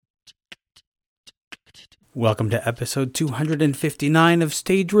Welcome to episode 259 of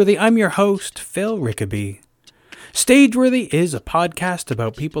Stageworthy. I'm your host, Phil Rickaby. Stageworthy is a podcast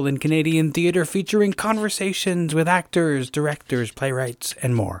about people in Canadian theatre featuring conversations with actors, directors, playwrights,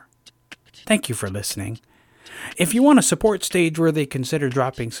 and more. Thank you for listening. If you want to support Stageworthy, consider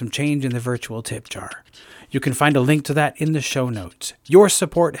dropping some change in the virtual tip jar. You can find a link to that in the show notes. Your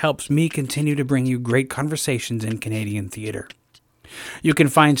support helps me continue to bring you great conversations in Canadian theatre. You can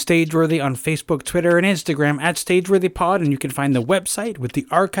find Stageworthy on Facebook, Twitter, and Instagram at StageworthyPod, and you can find the website with the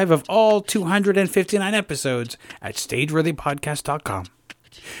archive of all 259 episodes at StageworthyPodcast.com.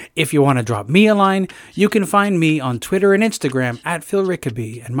 If you want to drop me a line, you can find me on Twitter and Instagram at Phil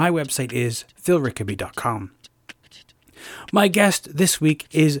Rickaby, and my website is philrickaby.com. My guest this week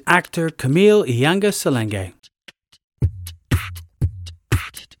is actor Camille Ianga-Selenge.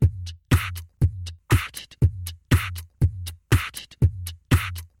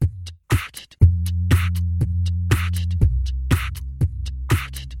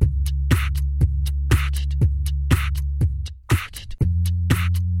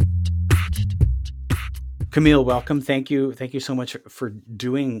 Camille, welcome. Thank you so much for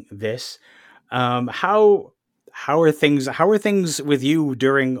doing this. How are things with you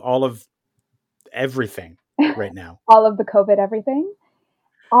during all of everything right now? All of the COVID everything.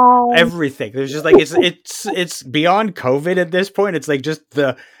 Everything. There's just like it's beyond COVID at this point. It's like just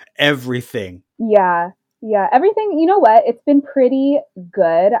the everything. Yeah, everything. You know what? It's been pretty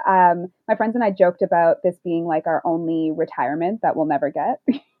good. My friends and I joked about this being like our only retirement that we'll never get.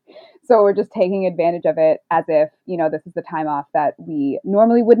 So we're just taking advantage of it as if, this is the time off that we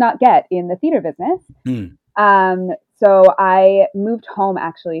normally would not get in the theater business. So I moved home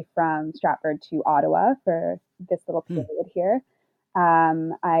actually from Stratford to Ottawa for this little period here.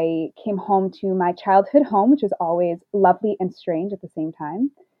 I came home to my childhood home, which is always lovely and strange at the same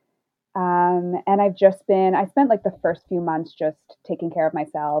time. And I spent like the first few months just taking care of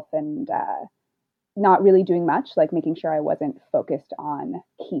myself and not really doing much, like making sure I wasn't focused on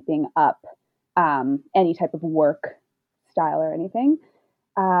keeping up any type of work style or anything.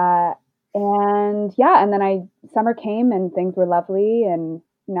 And then summer came and things were lovely, and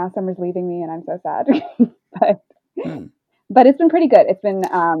now summer's leaving me and I'm so sad. But it's been pretty good. It's been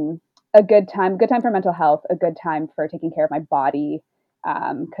a good time for mental health, a good time for taking care of my body,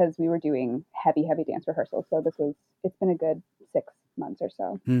 because we were doing heavy dance rehearsals. So it's been a good 6 months or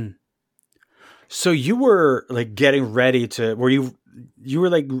so. So you were like getting ready to, you were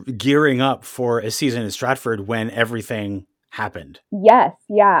like gearing up for a season in Stratford when everything happened. Yes.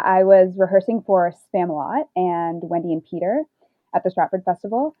 Yeah. I was rehearsing for Spamalot and Wendy and Peter at the Stratford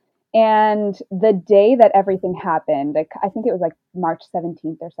Festival. And the day that everything happened, like, I think it was like March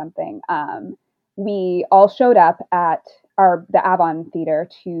 17th or something, we all showed up at the Avon Theatre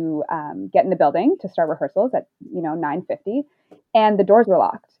to get in the building to start rehearsals at 9:50, and the doors were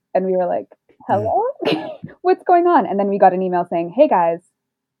locked. And we were like, hello, what's going on? And then we got an email saying, hey guys,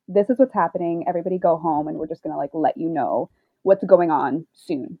 this is what's happening. Everybody go home, and we're just going to like let you know what's going on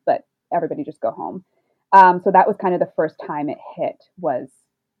soon, but everybody just go home. So that was kind of the first time it hit, was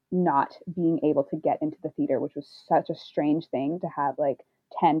not being able to get into the theater, which was such a strange thing to have like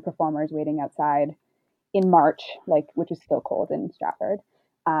 10 performers waiting outside in March, like, which is still cold in Stratford.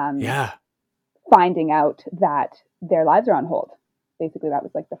 Finding out that their lives are on hold. Basically, that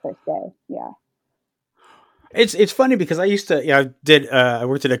was like the first day. Yeah. It's funny because I used to, I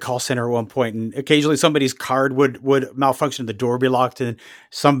worked at a call center at one point, and occasionally somebody's card would malfunction, the door would be locked, and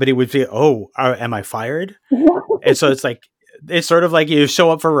somebody would say, am I fired? And so it's sort of like you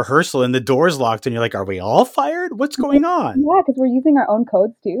show up for rehearsal and the door's locked and you're like, are we all fired? What's going on? Yeah, because we're using our own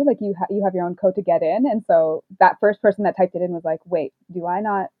codes too. Like you have your own code to get in. And so that first person that typed it in was like, wait, do I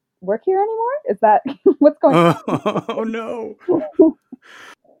not work here anymore? Is that what's going on? Oh no.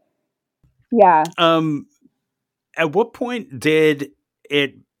 Yeah. At what point did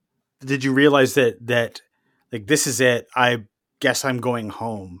you realize that like, this is it, I guess I'm going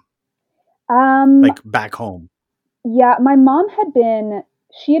home? Like back home. Yeah, my mom had been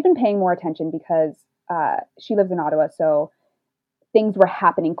paying more attention because she lives in Ottawa, so things were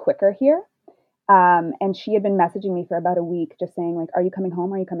happening quicker here. And she had been messaging me for about a week just saying like, are you coming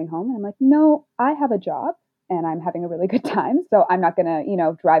home? Are you coming home? And I'm like, no, I have a job and I'm having a really good time. So I'm not going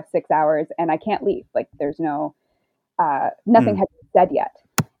to, drive 6 hours and I can't leave. Like there's nothing had been said yet.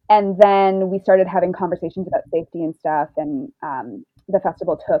 And then we started having conversations about safety and stuff. And the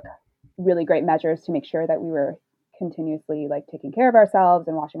festival took really great measures to make sure that we were continuously like taking care of ourselves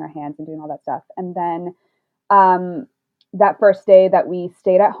and washing our hands and doing all that stuff. And then that first day that we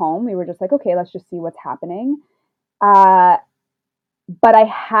stayed at home, we were just like, okay, let's just see what's happening. But I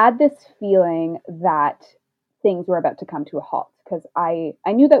had this feeling that things were about to come to a halt, because I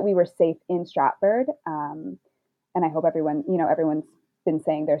knew that we were safe in Stratford, and I hope everyone's been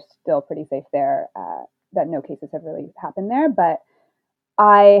saying they're still pretty safe there, that no cases have really happened there, but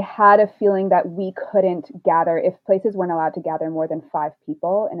I had a feeling that we couldn't gather, if places weren't allowed to gather more than 5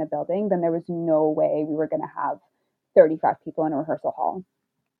 people in a building, then there was no way we were going to have 35 people in a rehearsal hall.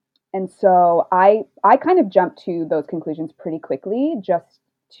 And so I kind of jumped to those conclusions pretty quickly, just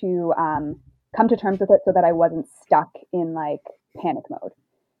to come to terms with it so that I wasn't stuck in like panic mode.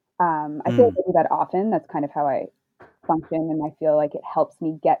 I feel like I do that often. That's kind of how I function, and I feel like it helps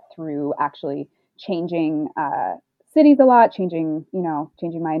me get through actually changing cities a lot, changing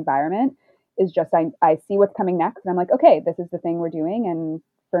my environment. Is just I see what's coming next, and I'm like, okay, this is the thing we're doing. And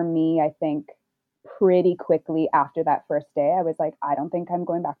for me, I think pretty quickly after that first day, I was like, I don't think I'm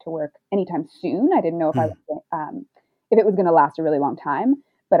going back to work anytime soon. I didn't know if it was going to last a really long time,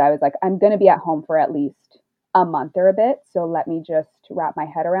 but I was like, I'm going to be at home for at least a month or a bit. So let me just wrap my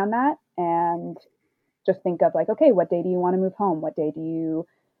head around that and just think of like, okay, what day do you want to move home? What day do you,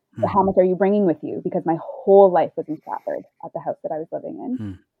 how much are you bringing with you? Because my whole life was in Stratford at the house that I was living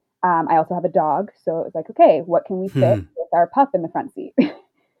in. I also have a dog. So it was like, okay, what can we fit with our pup in the front seat?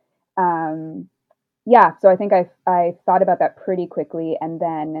 Yeah, so I think I thought about that pretty quickly, and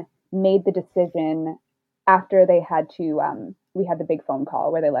then made the decision after they had to, we had the big phone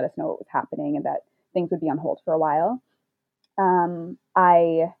call where they let us know what was happening and that things would be on hold for a while.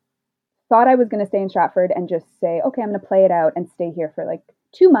 I thought I was going to stay in Stratford and just say, okay, I'm going to play it out and stay here for like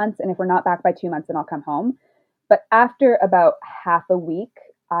 2 months. And if we're not back by 2 months, then I'll come home. But after about a week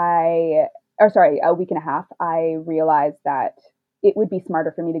and a half, I realized that it would be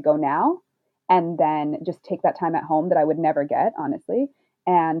smarter for me to go now and then just take that time at home that I would never get, honestly,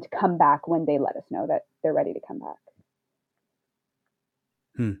 and come back when they let us know that they're ready to come back.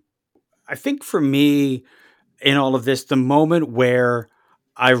 I think for me, in all of this, the moment where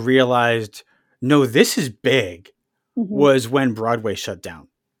I realized, no, this is big, was when Broadway shut down.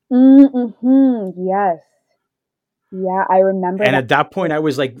 Yes. Yeah, I remember. And at that point, I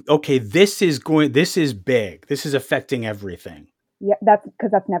was like, okay, this is big. This is affecting everything. Yeah, that's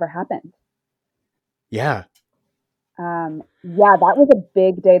because that's never happened. Yeah. Yeah, that was a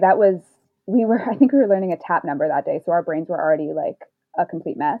big day. I think we were learning a tap number that day. So our brains were already like a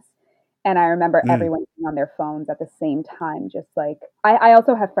complete mess. And I remember everyone being on their phones at the same time. Just like, I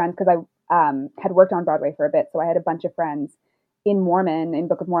also have friends because I had worked on Broadway for a bit. So I had a bunch of friends in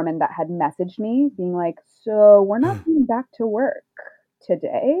Book of Mormon, that had messaged me being like, so we're not going back to work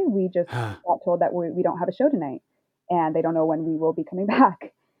today. We just got told that we don't have a show tonight and they don't know when we will be coming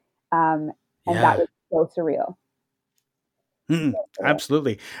back. And that was so surreal.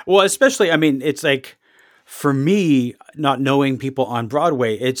 Absolutely. Well, especially, I mean, it's like, for me, not knowing people on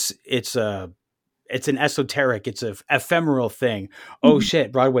Broadway, it's an esoteric, it's a ephemeral thing. Oh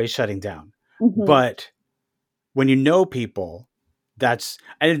shit, Broadway's shutting down. But when you know people,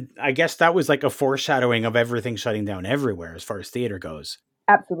 I guess that was like a foreshadowing of everything shutting down everywhere as far as theater goes.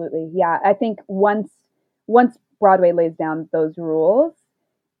 Absolutely. Yeah. I think once Broadway lays down those rules,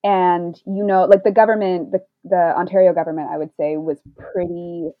 and like the government, the Ontario government, I would say,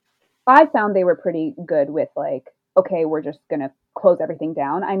 I found they were pretty good with like, okay, we're just going to close everything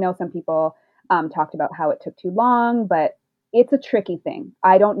down. I know some people talked about how it took too long, but it's a tricky thing.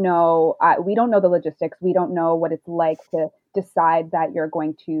 I don't know. We don't know the logistics. We don't know what it's like to decide that you're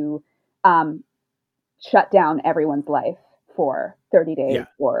going to shut down everyone's life for 30 days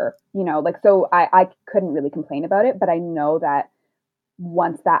or, so I couldn't really complain about it, but I know that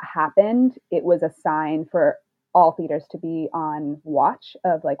once that happened, it was a sign for all theaters to be on watch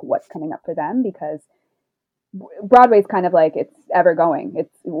of like what's coming up for them, because Broadway's kind of like, it's ever going.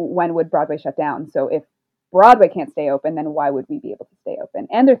 It's when would Broadway shut down? So if Broadway can't stay open, then why would we be able to stay open?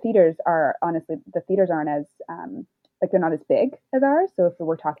 And their theaters are, honestly, the theaters aren't as they're not as big as ours. So if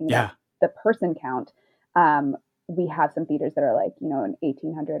we're talking about the person count, we have some theaters that are like, an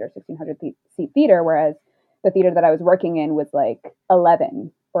 1,800 or 1,600 seat theater, whereas the theater that I was working in was like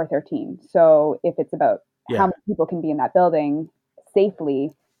 11 or 13. So if it's about how many people can be in that building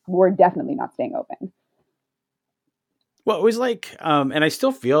safely, we're definitely not staying open. Well, it was like, and I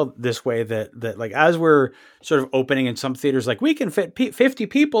still feel this way that like, as we're sort of opening in some theaters, like we can fit 50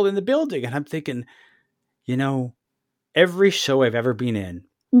 people in the building. And I'm thinking, every show I've ever been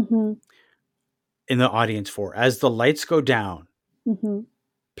in the audience for, as the lights go down,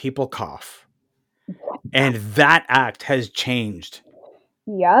 people cough. And that act has changed.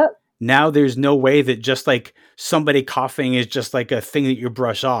 Yep. Now there's no way that just like somebody coughing is just like a thing that you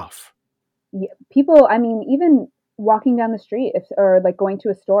brush off. Yeah, people, I mean, even walking down the street or like going to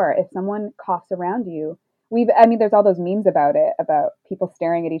a store, if someone coughs around you, I mean, there's all those memes about it, about people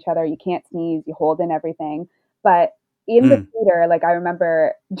staring at each other. You can't sneeze, you hold in everything. But in the Mm, theater, like I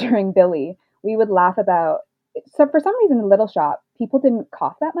remember during Billy, we would laugh about, so for some reason in Little Shop, people didn't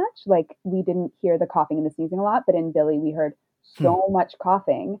cough that much. Like we didn't hear the coughing and the sneezing a lot, but in Billy, we heard mm, so much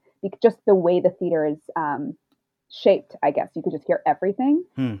coughing, just the way the theater is shaped, I guess. You could just hear everything.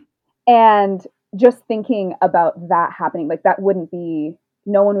 mm. And just thinking about that happening, like that wouldn't be,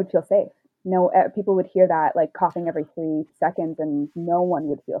 no one would feel safe. No, people would hear that like coughing every 3 seconds and no one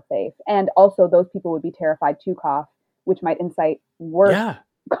would feel safe. And also, those people would be terrified to cough, which might incite worse Yeah.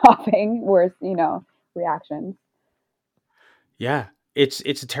 coughing, worse, reactions. Yeah. It's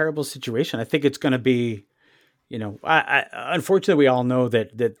a terrible situation. I think it's going to be, unfortunately, we all know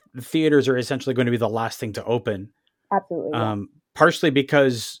that the theaters are essentially going to be the last thing to open. Absolutely. Yeah. Partially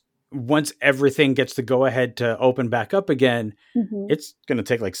because once everything gets the go ahead to open back up again, Hmm. it's going to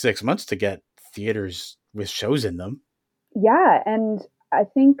take like 6 months to get theaters with shows in them. Yeah. And I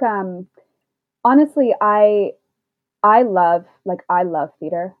think, honestly, I love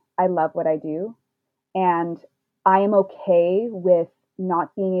theater. I love what I do. And I am okay with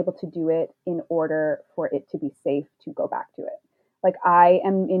not being able to do it in order for it to be safe to go back to it. Like I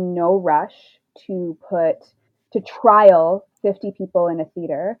am in no rush to put to trial 50 people in a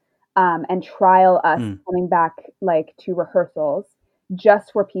theater, and trial us Mm, coming back like to rehearsals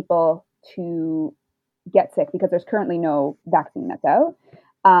just for people to get sick because there's currently no vaccine that's out.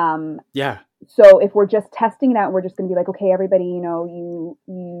 Um, yeah. so if we're just testing it out, we're just going to be like, okay, everybody,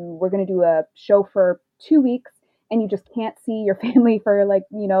 we're going to do a show for 2 weeks, and you just can't see your family for like,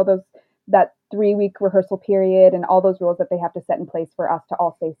 that 3 week rehearsal period and all those rules that they have to set in place for us to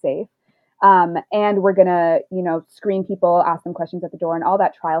all stay safe. And we're gonna, screen people, ask them questions at the door, and all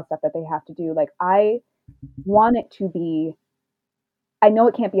that trial stuff that they have to do. Like, I want it to be, I know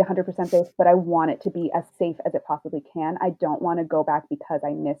it can't be 100% safe, but I want it to be as safe as it possibly can. I don't want to go back because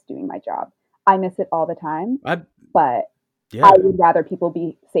I miss doing my job. I miss it all the time, I, but I yeah. would rather people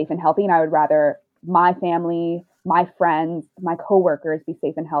be safe and healthy, and I would rather my family, my friends, my coworkers be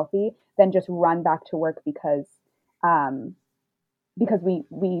safe and healthy than just run back to work um, because we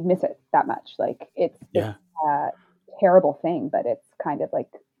miss it that much. Like it's Yeah. a terrible thing, but it's kind of like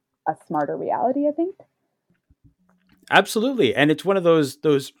a smarter reality, I think. Absolutely. And it's one of those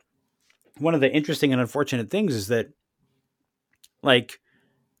one of the interesting and unfortunate things is that like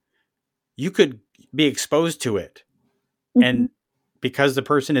you could be exposed to it, Hmm. and because the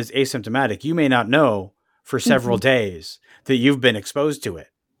person is asymptomatic, you may not know for several Hmm. days that you've been exposed to it.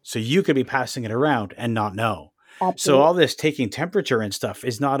 So you could be passing it around and not know. So Absolutely. all this taking temperature and stuff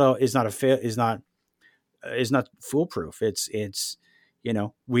is not foolproof. It's we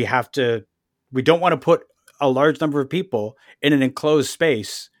don't want to put a large number of people in an enclosed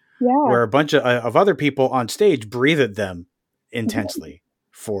space Yeah. where a bunch of other people on stage breathe at them intensely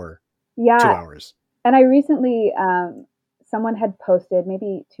for Yeah. 2 hours. And I recently, someone had posted,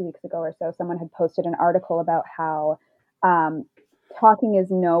 maybe 2 weeks ago or so, someone had posted an article about how um, talking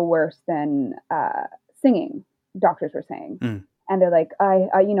is no worse than singing, doctors were saying. Mm, And they're like, I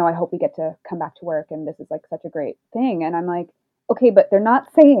hope we get to come back to work and this is like such a great thing. And I'm like, okay, but they're not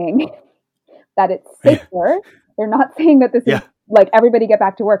saying that it's yeah, safer. They're not saying that this is yeah, like everybody get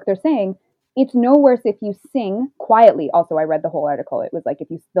back to work. They're saying it's no worse if you sing quietly. Also, I read the whole article. It was like if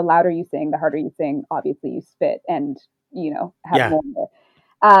you the louder you sing, the harder you sing. Obviously, you spit and have yeah,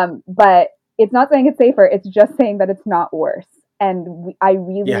 more. But it's not saying it's safer. It's just saying that it's not worse. And I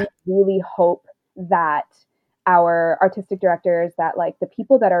really, yeah, really hope that our artistic directors, that like the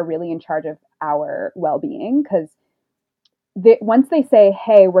people that are really in charge of our well-being, because once they say,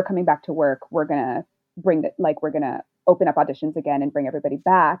 "Hey, we're coming back to work. We're gonna we're gonna open up auditions again and bring everybody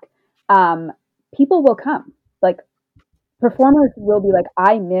back," um, people will come. Like performers will be like,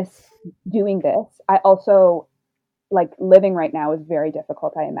 "I miss doing this." I also like living right now is very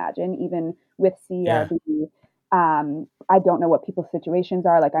difficult. I imagine even with yeah. CRB. I don't know what people's situations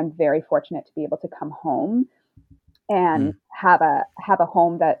are. Like I'm very fortunate to be able to come home and Mm, have a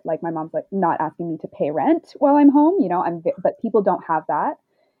home that like my mom's like not asking me to pay rent while I'm home. But people don't have that,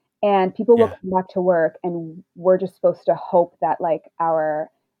 and people will yeah, come back to work, and we're just supposed to hope that like our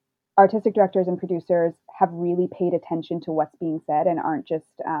artistic directors and producers have really paid attention to what's being said and aren't just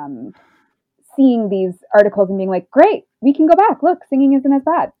seeing these articles and being like, great, we can go back. Look, singing isn't as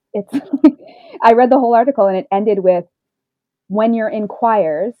bad. It's I read the whole article and it ended with when you're in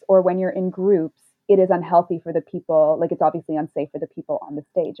choirs or when you're in groups, it is unhealthy for the people. Like it's obviously unsafe for the people on the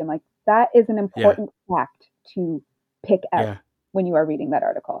stage. I'm like, that is an yeah, important fact to pick out yeah. when you are reading that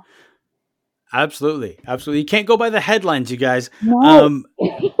article. Absolutely, absolutely. You can't go by the headlines, you guys. No. Um,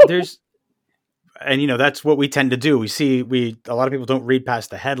 there's and that's what we tend to do. A lot of people don't read past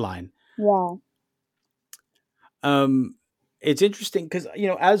the headline. Yeah. It's interesting because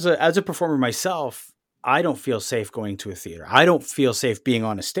as a performer myself, I don't feel safe going to a theater. I don't feel safe being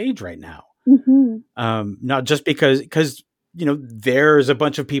on a stage right now. Not just because there's a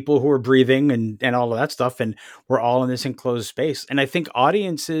bunch of people who are breathing and all of that stuff, and we're all in this enclosed space. And I think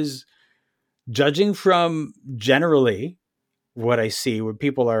audiences, judging from generally what I see, where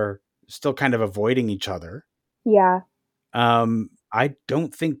people are still kind of avoiding each other. Yeah. I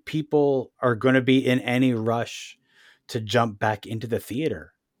don't think people are going to be in any rush to jump back into the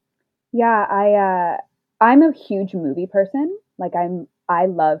theater. Yeah, I'm a huge movie person. Like I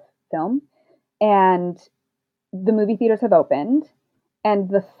love film, and the movie theaters have opened, and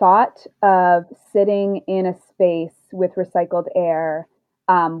the thought of sitting in a space with recycled air,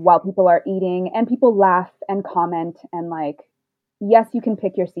 while people are eating and people laugh and comment and like, yes, you can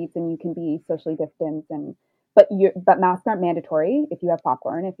pick your seats and you can be socially distanced, and but masks aren't mandatory if you have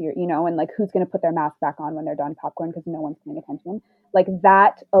popcorn, if you're and like, who's going to put their mask back on when they're done popcorn because no one's paying attention. Like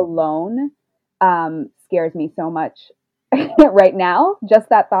that alone scares me so much right now. Just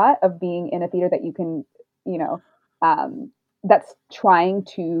that thought of being in a theater that you can, you know, that's trying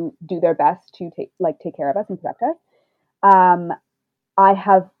to do their best to take care of us and protect us. Um, I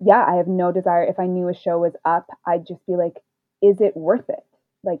have no desire. If I knew a show was up, I'd just be like, is it worth it?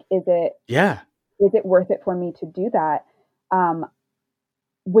 Like, Yeah. is it worth it for me to do that? Um,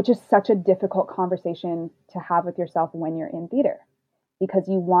 which is such a difficult conversation to have with yourself when you're in theater, because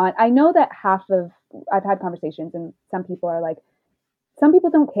I know that I've had conversations, and some people are like, some people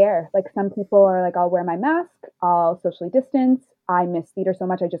don't care. Like, some people are like, I'll wear my mask, I'll socially distance. I miss theater so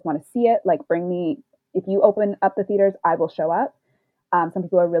much. I just want to see it. Like, bring me, if you open up the theaters, I will show up. Some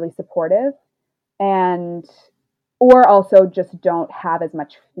people are really supportive, and or also just don't have as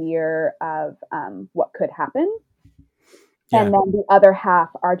much fear of what could happen. Yeah. And then the other half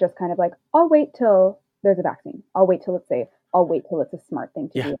are just kind of like, I'll wait till there's a vaccine. I'll wait till it's safe. I'll wait till it's a smart thing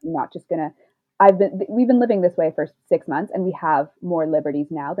to do. I'm not just gonna. We've been living this way for 6 months, and we have more liberties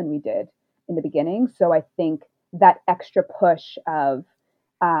now than we did in the beginning. So I think that extra push of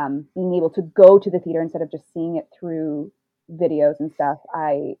being able to go to the theater instead of just seeing it through videos and stuff,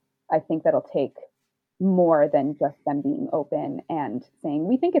 I think that'll take more than just them being open and saying,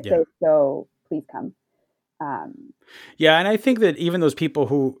 we think it's safe, so please come. Yeah, and I think that even those people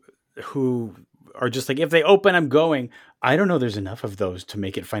who are just like, if they open, I'm going. I don't know. There's enough of those to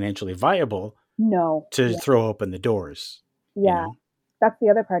make it financially viable. No. To throw open the doors. Yeah, that's the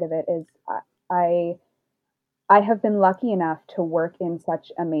other part of it. Is I I have been lucky enough to work in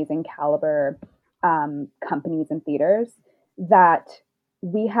such amazing caliber companies and theaters that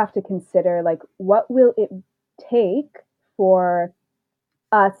we have to consider, like, what will it take for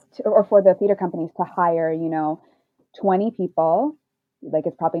or for the theater companies to hire 20 people. Like,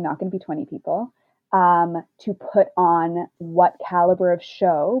 it's probably not going to be 20 people, to put on what caliber of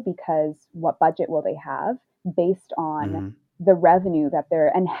show, because what budget will they have based on the revenue that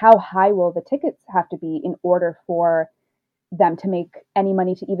they're, and how high will the tickets have to be in order for them to make any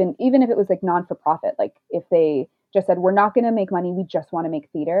money, to even if it was like non-for-profit, like if they just said, we're not going to make money, we just want to make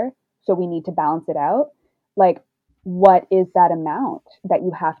theater, so we need to balance it out. Like, what is that amount that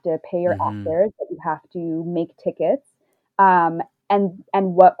you have to pay your actors, that you have to make tickets, and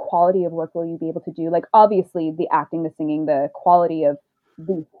what quality of work will you be able to do? Like, obviously the acting, the singing, the quality of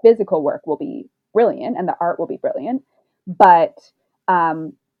the physical work will be brilliant, and the art will be brilliant, but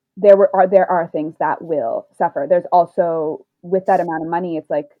there are things that will suffer. There's also, with that amount of money, it's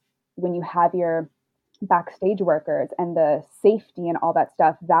like when you have your backstage workers and the safety and all that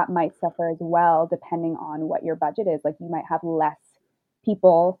stuff, that might suffer as well, depending on what your budget is. Like, you might have less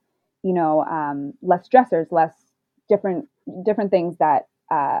people, less dressers, less different things that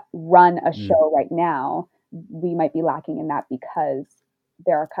run a show right now. We might be lacking in that because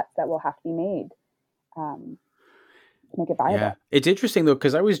there are cuts that will have to be made to make it viable. Yeah, it's interesting though,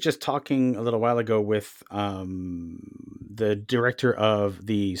 because I was just talking a little while ago with the director of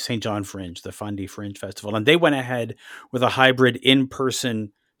the St. John Fringe, the Fundy Fringe Festival, and they went ahead with a hybrid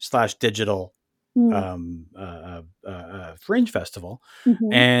in-person / digital Fringe Festival,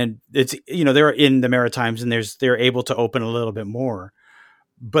 and it's they're in the Maritimes, and they're able to open a little bit more,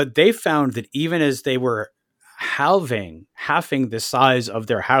 but they found that even as they were halving the size of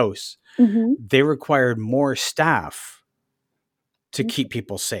their house, they required more staff to keep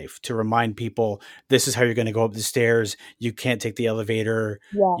people safe, to remind people, this is how you're going to go up the stairs. You can't take the elevator.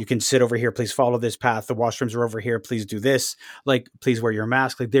 Yeah. You can sit over here. Please follow this path. The washrooms are over here. Please do this. Like, please wear your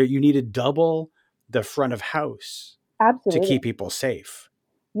mask. Like, there, you need to double the front of house. Absolutely. To keep people safe.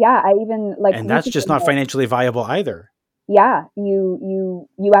 Yeah, I even like And that's just recently, not financially viable either. yeah, you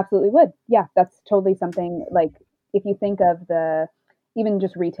absolutely would. Yeah, that's totally something like if you think of the even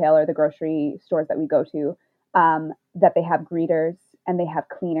just retail or the grocery stores that we go to, that they have greeters and they have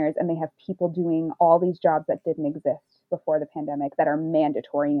cleaners and they have people doing all these jobs that didn't exist before the pandemic that are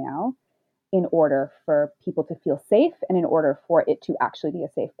mandatory now in order for people to feel safe and in order for it to actually be a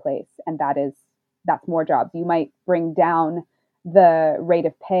safe place. And that's more jobs. You might bring down the rate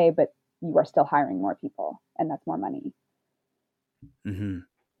of pay, but you are still hiring more people and that's more money. Hmm.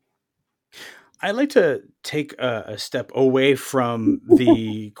 I'd like to take a step away from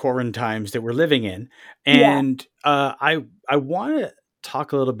the quarantines that we're living in, Yeah. and I want to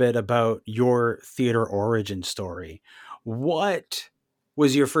talk a little bit about your theater origin story. What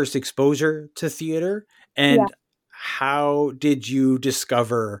was your first exposure to theater, Yeah. and how did you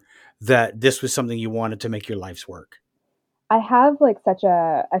discover that this was something you wanted to make your life's work? I have like such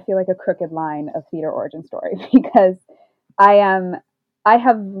a I feel like a crooked line of theater origin story because I am I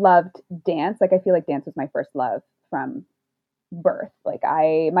have loved dance. Like I feel like dance was my first love from birth. Like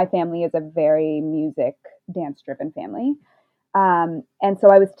I my family is a very music dance driven family. And so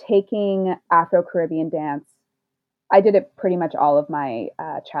I was taking Afro Caribbean dance. I did it pretty much all of my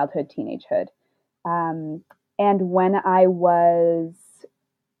childhood, teenagehood. Um, and when I was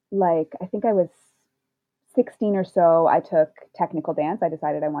like, I think I was 16 or so, I took technical dance. I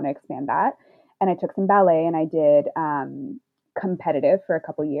decided I want to expand that. And I took some ballet and I did competitive for a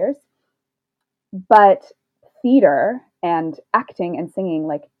couple years. But theater and acting and singing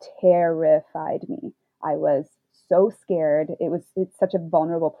like terrified me. I was so scared. It's such a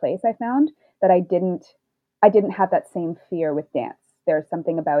vulnerable place I found that I didn't have that same fear with dance. There's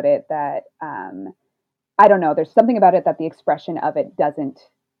something about it that I don't know. There's something about it that the expression of it doesn't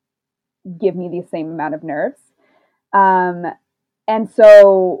give me the same amount of nerves. Um, and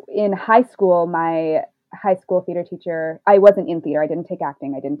so in high school, my high school theater teacher, I wasn't in theater. I didn't take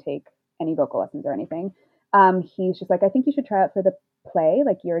acting. I didn't take any vocal lessons or anything. He's just like, I think you should try out for the play.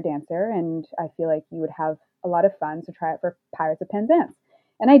 Like you're a dancer, and I feel like you would have a lot of fun. So try out for Pirates of Penzance.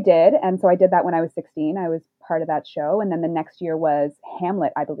 And I did. And so I did that when I was 16. I was part of that show. And then the next year was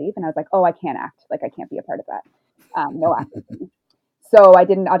Hamlet, I believe. And I was like, oh, I can't act. Like I can't be a part of that. No acting for me. So I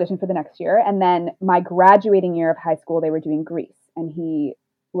didn't audition for the next year. And then my graduating year of high school, they were doing Grease. And he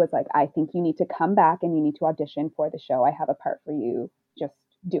was like, I think you need to come back and you need to audition for the show. I have a part for you. Just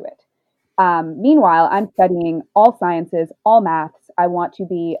do it. Meanwhile, I'm studying all sciences, all maths. I want to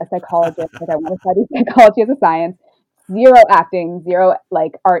be a psychologist. Like I want to study psychology as a science. Zero acting, zero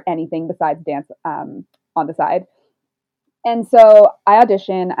like art, anything besides dance on the side. And so I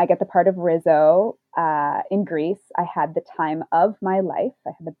audition. I get the part of Rizzo in Greece. I had the time of my life.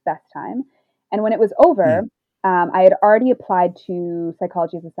 I had the best time. And when it was over, Hmm. I had already applied to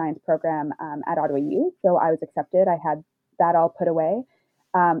psychology as a science program at Ottawa U. So I was accepted. I had that all put away.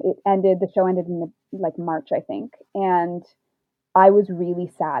 It ended. The show ended in like March, I think, and I was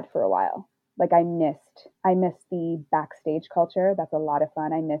really sad for a while. Like I missed the backstage culture. That's a lot of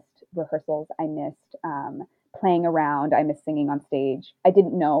fun. I missed rehearsals. I missed playing around. I missed singing on stage. I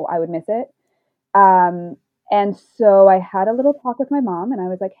didn't know I would miss it. Um, and so I had a little talk with my mom, and I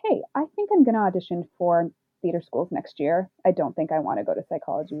was like, "Hey, I think I'm going to audition for theater schools next year. I don't think I want to go to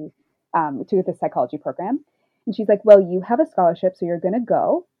psychology, to the psychology program." And she's like, "Well, you have a scholarship, so you're going to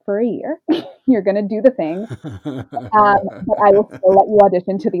go for a year. You're going to do the thing, but I will still let you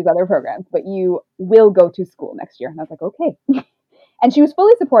audition to these other programs, but you will go to school next year." And I was like, "Okay." And she was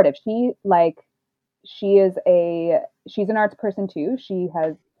fully supportive. She is she's an arts person too. She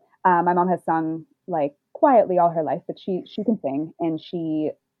has my mom has sung like quietly all her life, but she can sing, and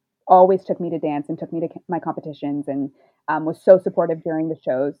she always took me to dance and took me to my competitions, and was so supportive during the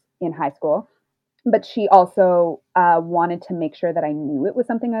shows in high school. But she also wanted to make sure that I knew it was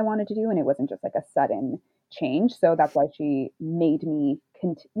something I wanted to do, and it wasn't just like a sudden change. So that's why she made me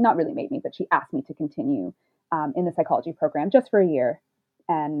not really made me, but she asked me to continue in the psychology program just for a year,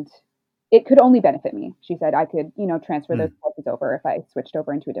 and it could only benefit me. She said I could, transfer those Hmm. courses over if I switched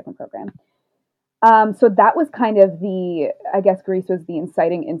over into a different program. So that was kind of I guess Greece was the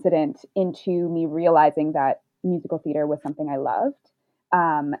inciting incident into me realizing that musical theater was something I loved.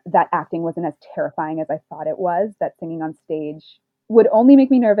 That acting wasn't as terrifying as I thought it was, that singing on stage would only make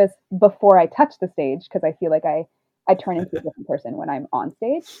me nervous before I touch the stage because I feel like I turn into a different person when I'm on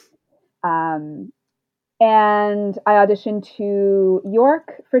stage. Um, and I auditioned to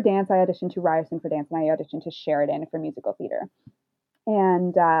York for dance, I auditioned to Ryerson for dance, and I auditioned to Sheridan for musical theater.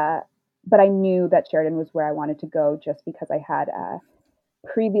 And but I knew that Sheridan was where I wanted to go just because I had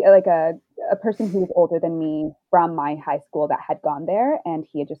like a person who was older than me from my high school that had gone there, and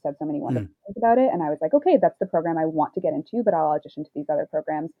he had just said so many wonderful Mm, things about it, and I was like, okay, that's the program I want to get into, but I'll audition to these other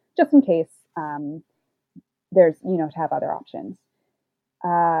programs just in case there's to have other options.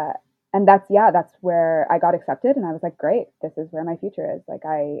 Uh, and that's where I got accepted, and I was like, great, this is where my future is. Like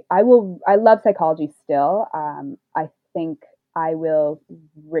I love psychology still. I think I will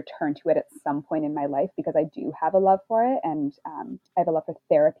return to it at some point in my life because I do have a love for it, and I have a love for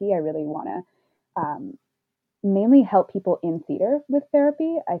therapy. I really want to mainly help people in theater with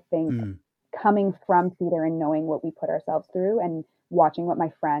therapy. I think mm, coming from theater and knowing what we put ourselves through and watching what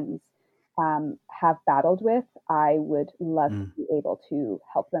my friends have battled with, I would love to mm, be able to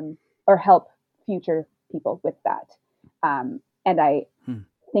help them or help future people with that. And I mm.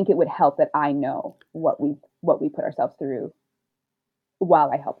 think it would help that I know what we put ourselves through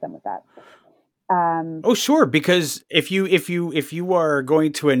while I help them with that. Um, Oh, sure. Because if you are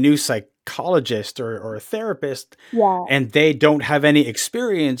going to a new psychologist or a therapist, yeah, and they don't have any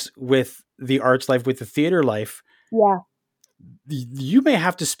experience with the arts life, with the theater life, yeah, you may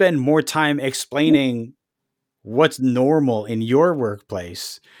have to spend more time explaining what's normal in your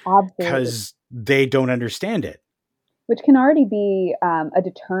workplace absolutely. because they don't understand it. Which can already be a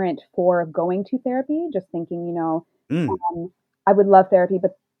deterrent for going to therapy. Just thinking, Mm, I would love therapy,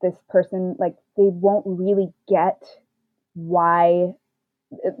 but this person, like, they won't really get why.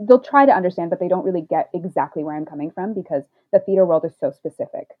 They'll try to understand, but they don't really get exactly where I'm coming from because the theater world is so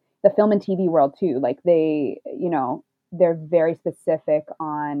specific. The film and TV world too, like they're very specific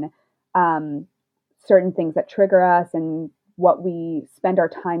on um, certain things that trigger us and what we spend our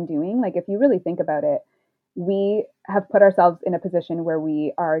time doing. Like if you really think about it, we have put ourselves in a position where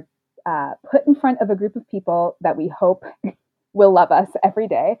we are put in front of a group of people that we hope will love us every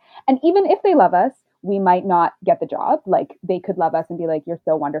day. And even if they love us, we might not get the job. Like they could love us and be like, you're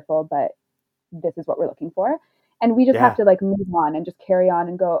so wonderful, but this is what we're looking for. And we just have yeah. to like move on and just carry on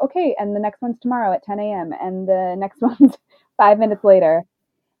and go, okay, and the next one's tomorrow at 10 a.m. and the next one's 5 minutes later.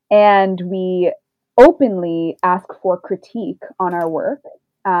 And we openly ask for critique on our work.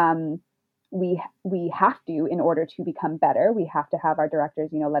 Um, we have to, in order to become better, we have to have our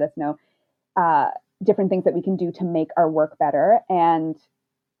directors, let us know uh, different things that we can do to make our work better. And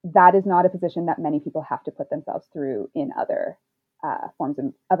that is not a position that many people have to put themselves through in other forms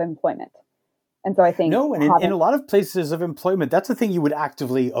of employment. And so I think No, and in having a lot of places of employment, that's the thing you would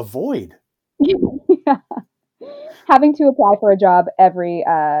actively avoid. yeah, having to apply for a job every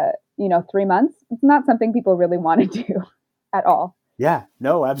 3 months, it's not something people really want to do at all. Yeah,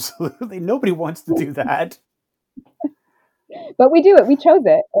 no, absolutely. Nobody wants to do that. But we do it. We chose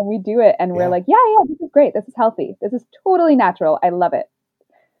it and we do it and we're Yeah. like, yeah, yeah, this is great. This is healthy. This is totally natural. I love it.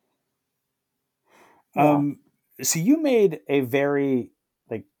 Yeah. Um, so you made a very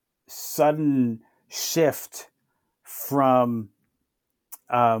like sudden shift from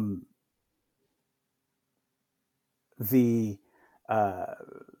um, the uh,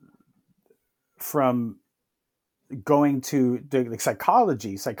 from going to the like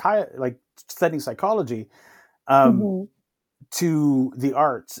like studying psychology um, Hmm. to the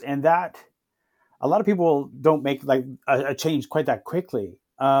arts, and that a lot of people don't make like a change quite that quickly.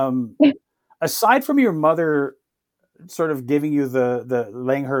 Aside from your mother sort of giving you the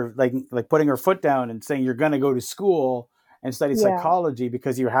laying her like putting her foot down and saying you're going to go to school and study Yeah. psychology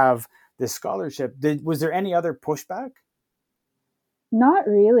because you have this scholarship, was there any other pushback? Not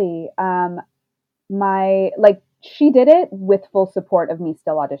really. My like she did it with full support of me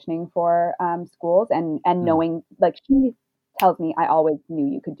still auditioning for schools and Mm, knowing like she tells me I always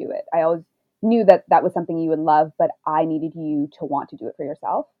knew you could do it. I always knew that that was something you would love, but I needed you to want to do it for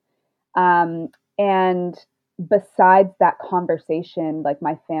yourself. Um, and besides that conversation, like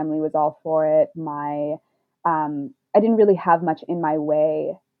my family was all for it. I didn't really have much in my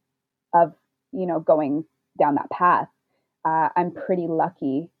way of going down that path. I'm pretty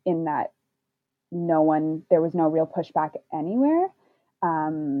lucky in that there was no real pushback anywhere.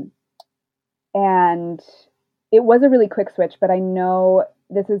 Um, and it was a really quick switch, but I know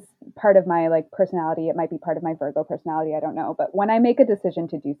this is part of my like personality. It might be part of my Virgo personality. I don't know. But when I make a decision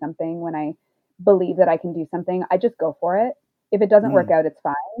to do something, when I believe that I can do something, I just go for it. If it doesn't work mm, out, it's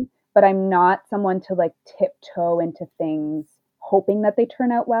fine. But I'm not someone to like tiptoe into things hoping that they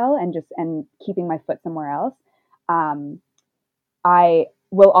turn out well and keeping my foot somewhere else. Um, I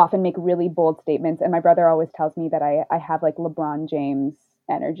will often make really bold statements. And my brother always tells me that I have like LeBron James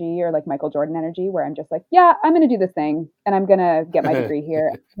energy or like Michael Jordan energy, where I'm just like, yeah, I'm going to do this thing and I'm going to get my degree here.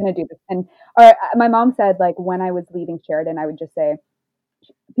 I'm going to do this. And or my mom said, like, when I was leaving Sheridan, I would just say,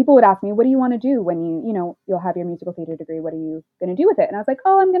 people would ask me, what do you want to do when you'll have your musical theater degree? What are you going to do with it? And I was like,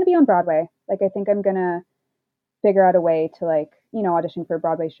 oh, I'm going to be on Broadway. Like, I think I'm going to figure out a way to like, audition for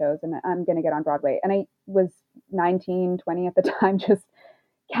Broadway shows and I'm going to get on Broadway. And I was 19, 20 at the time, just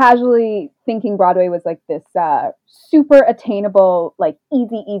casually thinking Broadway was like this super attainable, like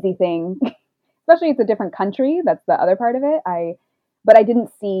easy thing. Especially it's a different country. That's the other part of it. But I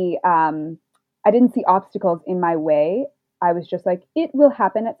didn't see obstacles in my way. I was just like, it will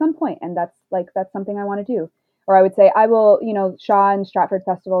happen at some point, and that's something I want to do. Or I would say, I will. Shaw and Stratford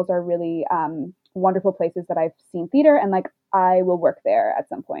festivals are really wonderful places that I've seen theater, and like I will work there at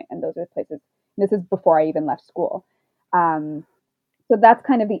some point. And those are places. This is before I even left school. Um, so that's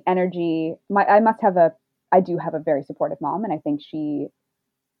kind of the energy. I do have a very supportive mom, and I think she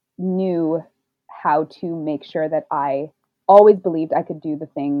knew how to make sure that I always believed I could do the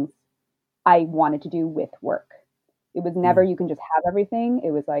things I wanted to do with work. It was never Mm. you can just have everything.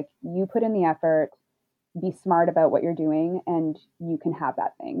 It was like you put in the effort, be smart about what you're doing, and you can have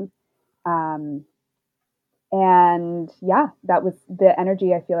that thing. Um, and yeah, that was the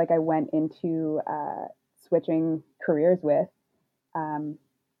energy I feel like I went into switching careers with, um,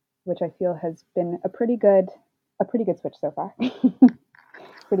 which I feel has been a pretty good switch so far.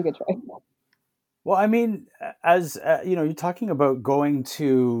 Pretty good choice. Well, I mean, as you're talking about going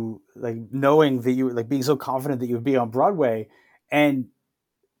to like knowing that you like being so confident that you would be on Broadway, and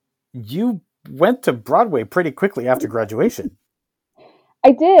you went to Broadway pretty quickly after graduation.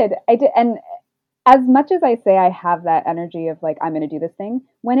 I did, and as much as I say I have that energy of like I'm going to do this thing,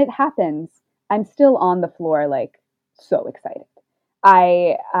 when it happens, I'm still on the floor like so excited.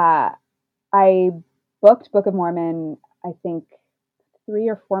 I booked Book of Mormon, I think 3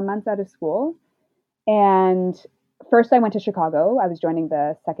 or 4 months out of school, and first I went to Chicago. I was joining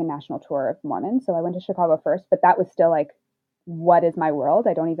the second national tour of Mormon, so I went to Chicago first, but that was still like, what is my world?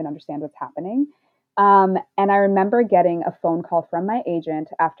 I don't even understand what's happening. And I remember getting a phone call from my agent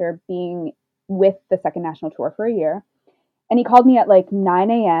after being with the second national tour for a year, and he called me at like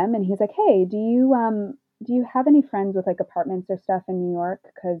 9 a.m. and he's like, "Hey, do you have any friends with like apartments or stuff in New York?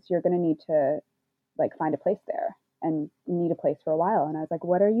 Because you're gonna need to like find a place there and need a place for a while." And I was like,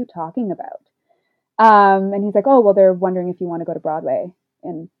 "What are you talking about?" And he's like, "Oh, well, they're wondering if you want to go to Broadway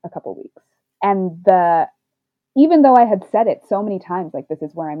in a couple weeks." And the even though I had said it so many times, like this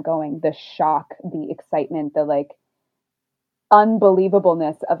is where I'm going, the shock, the excitement, the like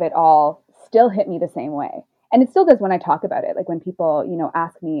unbelievableness of it all still hit me the same way. And it still does when I talk about it. Like when people,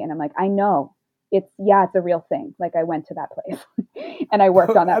 ask me and I'm like, I know it's a real thing. Like I went to that place and I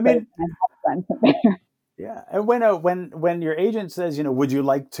worked on I that place mean, and I have friends there. yeah. And when your agent says, would you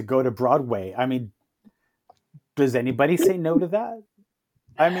like to go to Broadway? I mean, does anybody say no to that?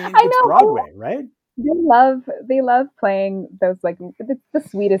 I mean, I it's know Broadway, right? they love playing those like it's the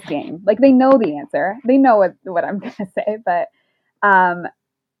sweetest game. Like they know the answer. They know what I'm gonna say, but um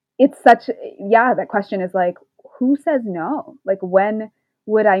it's such yeah, that question is like, who says no? Like when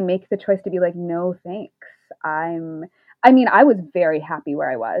would I make the choice to be like, no thanks? I'm I mean, I was very happy where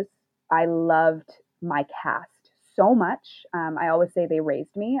I was. I loved my cast so much. I always say they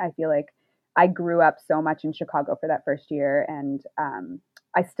raised me. I feel like I grew up so much in Chicago for that first year, and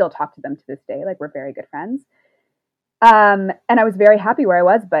I still talk to them to this day. Like we're very good friends. And I was very happy where I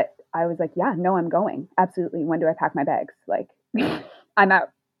was, but I was like, yeah, no, I'm going. Absolutely. When do I pack my bags? Like, I'm out.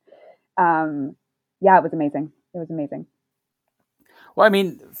 Um, yeah, it was amazing. It was amazing. Well, I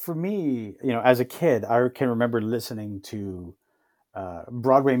mean, for me, as a kid, I can remember listening to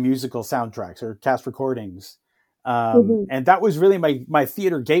Broadway musical soundtracks or cast recordings. Mm-hmm. And that was really my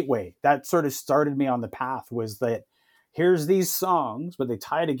theater gateway. That sort of started me on the path, was that here's these songs, but they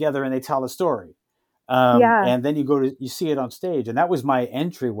tie together and they tell a story. Yeah, And then you see it on stage. And that was my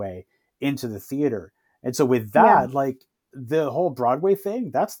entryway into the theater. And so with yeah, that, like the whole Broadway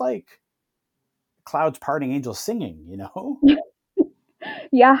thing, that's like clouds parting, angels singing,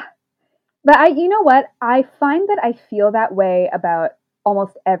 yeah. But you know what? I find that I feel that way about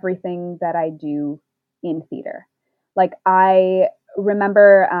almost everything that I do in theater. Like I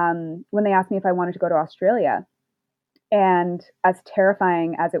remember when they asked me if I wanted to go to Australia, and as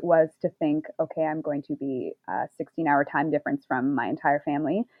terrifying as it was to think, okay, I'm going to be a 16-hour time difference from my entire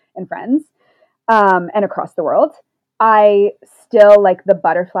family and friends, and across the world. I still like the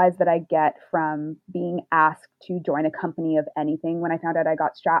butterflies that I get from being asked to join a company of anything. When I found out I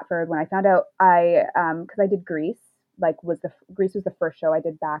got Stratford, when I found out because I did Greece, like Greece was the first show I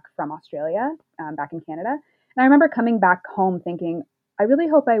did back from Australia, back in Canada, and I remember coming back home thinking, I really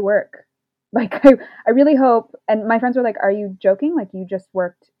hope I work. Like I really hope. And my friends were like, "Are you joking? Like you just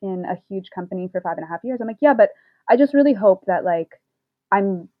worked in a huge company for 5.5 years?" I'm like, "Yeah, but I just really hope that like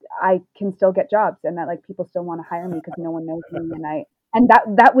I can still get jobs, and that like people still want to hire me because no one knows me, and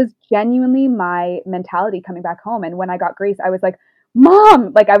that was genuinely my mentality coming back home. And when I got Grace, I was like,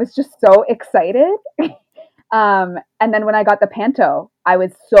 Mom, like I was just so excited. And then when I got the Panto, I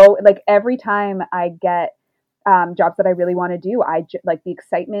was so like every time I get jobs that I really want to do, like the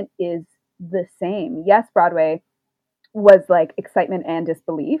excitement is the same. Yes, Broadway was like excitement and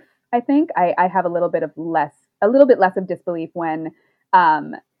disbelief. I think I have a little bit less of disbelief when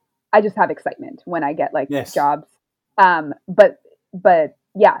um, I just have excitement when I get like Yes. jobs. But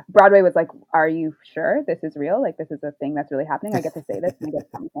yeah, Broadway was like, are you sure this is real? Like this is a thing that's really happening. I get to say this and I get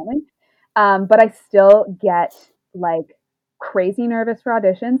to tell my family. But I still get like crazy nervous for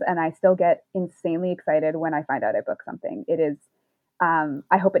auditions, and I still get insanely excited when I find out I book something. It is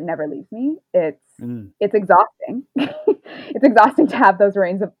I hope it never leaves me. It's exhausting. It's exhausting to have those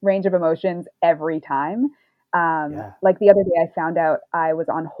range of emotions every time. Yeah. Like the other day, I found out I was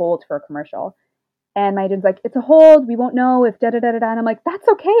on hold for a commercial, and my agent's like, "It's a hold. We won't know if da da da da da." And I'm like, "That's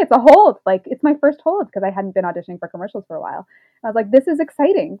okay. It's a hold. Like it's my first hold because I hadn't been auditioning for commercials for a while." I was like, "This is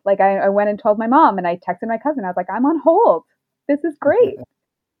exciting." Like I went and told my mom, and I texted my cousin. I was like, "I'm on hold. This is great."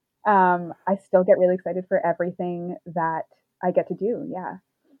 I still get really excited for everything that I get to do. Yeah.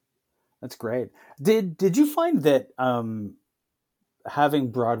 That's great. Did you find that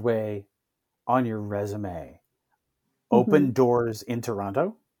having Broadway on your resume Hmm. opened doors in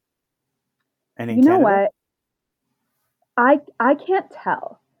Toronto and in You know Canada? what? I can't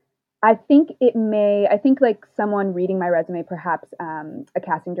tell. I think it may. I think like someone reading my resume, perhaps a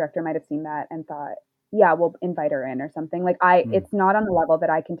casting director might have seen that and thought, "Yeah, we'll invite her in or something." Like Hmm. it's not on the level that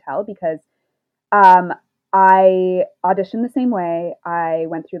I can tell because um, I auditioned the same way. I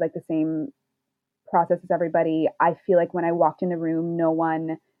went through like the same process as everybody. I feel like when I walked in the room, no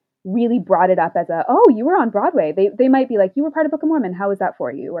one really brought it up as a, "Oh, you were on Broadway." They might be like, "You were part of Book of Mormon. How was that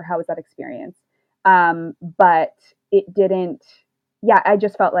for you?" Or "How was that experience?" But it didn't. Yeah, I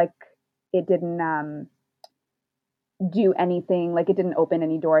just felt like it didn't do anything. Like it didn't open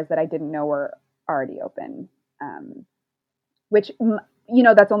any doors that I didn't know were already open. Um, which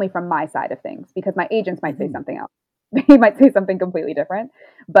that's only from my side of things because my agents might say Mm-hmm. something else. They might say something completely different.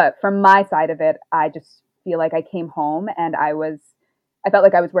 But from my side of it, I just feel like I came home and I felt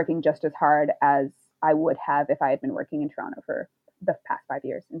like I was working just as hard as I would have if I had been working in Toronto for the past 5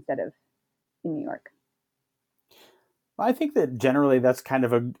 years instead of in New York. I think that generally that's kind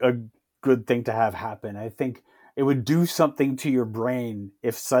of a good thing to have happen. I think it would do something to your brain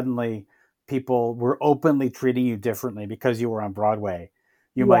if suddenly people were openly treating you differently because you were on Broadway.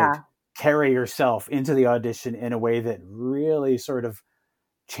 You might Yeah. carry yourself into the audition in a way that really sort of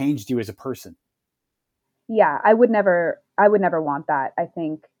changed you as a person. Yeah, I would never want that.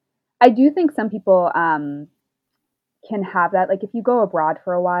 I do think some people can have that. Like if you go abroad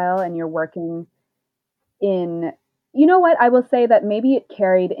for a while and you're working in you know what? I will say that maybe it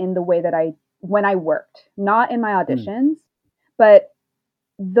carried in the way that I when I worked, not in my Hmm. auditions, but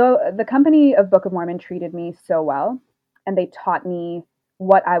the company of Book of Mormon treated me so well, and they taught me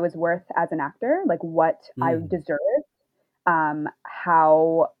what I was worth as an actor, like what I Hmm. deserved,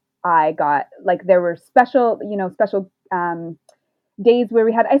 how I got like there were special days where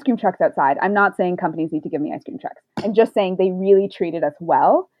we had ice cream trucks outside. I'm not saying companies need to give me ice cream trucks. I'm just saying they really treated us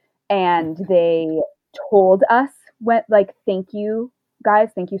well, and they told us what like thank you guys,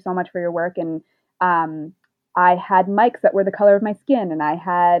 thank you so much for your work. And um, I had mics that were the color of my skin, and I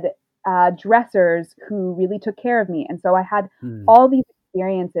had dressers who really took care of me, and so I had Hmm. all these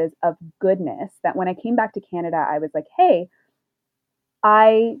experiences of goodness that when I came back to Canada, I was like, hey,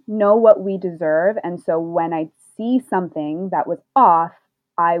 I know what we deserve. And so when I see something that was off,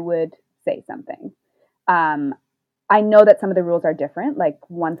 I would say something. Um, I know that some of the rules are different. Like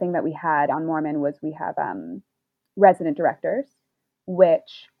one thing that we had on Mormon was we have resident directors,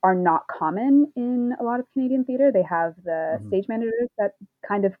 which are not common in a lot of Canadian theater. They have the Hmm. stage managers that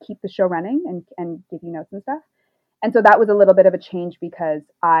kind of keep the show running and give you notes and stuff. And so that was a little bit of a change because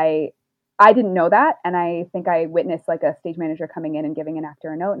I didn't know that, and I think I witnessed like a stage manager coming in and giving an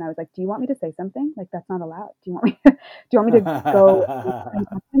actor a note, and I was like, "Do you want me to say something? Like that's not allowed. Do you want me? Do you want me to go?" And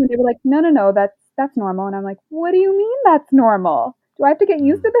talk to them? And they were like, "No, no, no. That's normal." And I'm like, "What do you mean that's normal? Do I have to get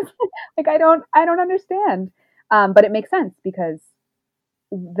used Hmm. to this? Like I don't understand." But it makes sense because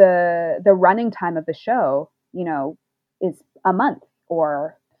the running time of the show, is a month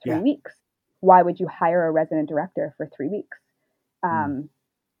or three Yeah. weeks. Why would you hire a resident director for 3 weeks? Hmm. Um,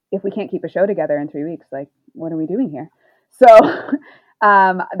 if we can't keep a show together in 3 weeks, like what are we doing here? So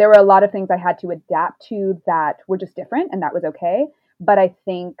there were a lot of things I had to adapt to that were just different, and that was okay. But I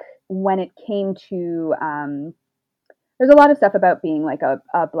think when it came to there's a lot of stuff about being like a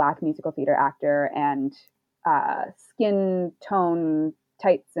Black musical theater actor and skin tone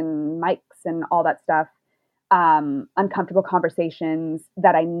tights and mics and all that stuff. Uncomfortable conversations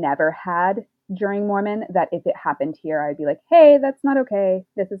that I never had during Mormon, that if it happened here, I'd be like, hey, that's not okay.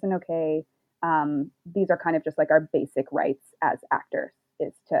 This isn't okay. These are kind of just like our basic rights as actors,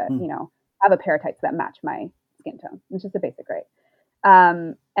 is to, Hmm. you know, have a pair of tights that match my skin tone. It's just a basic right.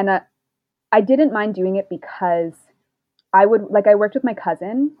 And I didn't mind doing it because I would, like, I worked with my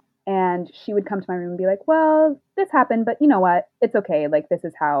cousin and she would come to my room and be like, well, this happened, but you know what? It's okay. Like, this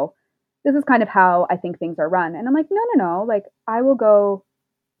is kind of how I think things are run. And I'm like, no, no, no. Like, I will go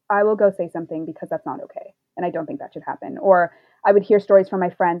say something because that's not okay. And I don't think that should happen. Or I would hear stories from my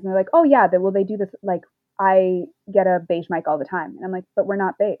friends and they're like, oh yeah, they do this? Like, I get a beige mic all the time. And I'm like, but we're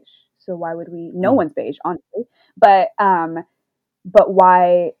not beige. So why would we, no Hmm. one's beige, honestly. But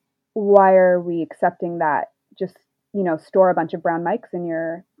why are we accepting that? Just, you know, store a bunch of brown mics in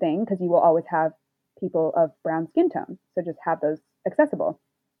your thing because you will always have people of brown skin tone. So just have those accessible.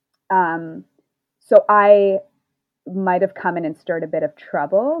 Um, so I might have come in and stirred a bit of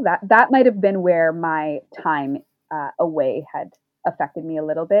trouble. That might have been where my time away had affected me a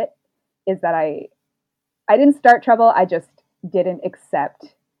little bit. Is that I didn't start trouble. I just didn't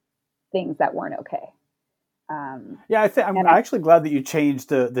accept things that weren't okay. Yeah, I'm And I actually glad that you changed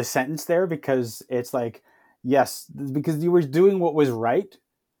the sentence there, because it's like, yes, because you were doing what was right,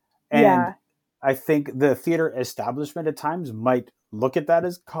 and yeah, I think the theater establishment at times might look at that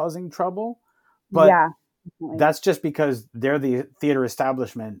as causing trouble, but yeah, definitely. that's just because they're the theater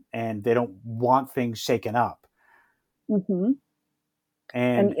establishment and they don't want things shaken up, Mm-hmm.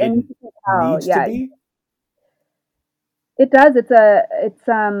 and And it you can tell, needs to yeah, be. it does. It's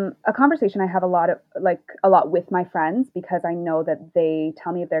a conversation I have a lot with my friends because I know that they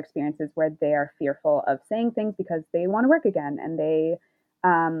tell me of their experiences where they are fearful of saying things because they want to work again and they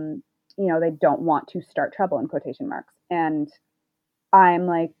um you know, they don't want to start trouble in quotation marks. And I'm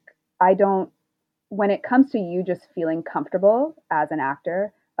like, I don't, when it comes to you just feeling comfortable as an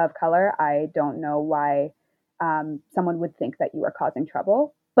actor of color, I don't know why someone would think that you are causing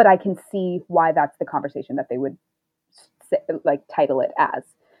trouble, but I can see why that's the conversation that they would like title it as.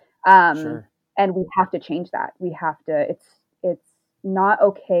 Um, Sure. and we have to change that. We have to. It's not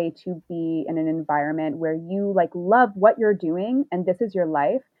okay to be in an environment where you like love what you're doing and this is your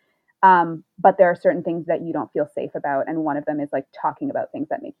life. But there are certain things that you don't feel safe about, and one of them is like talking about things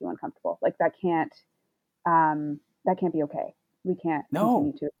that make you uncomfortable. Like that can't be okay. We can't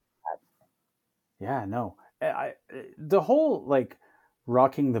continue No. to. Yeah, no. The whole like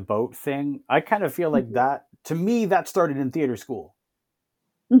rocking the boat thing, I kind of feel like that, to me, that started in theater school,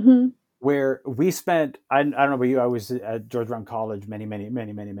 Mm-hmm. where we spent, I don't know about you, I was at George Brown College many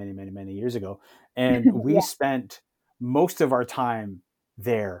years ago, and we Yeah, spent most of our time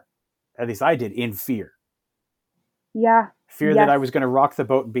there, at least I did, in fear. yeah, Fear that yes. I was going to rock the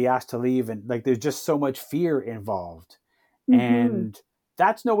boat and be asked to leave, and like there's just so much fear involved. Mm-hmm. And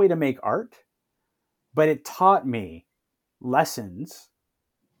that's no way to make art, but it taught me lessons,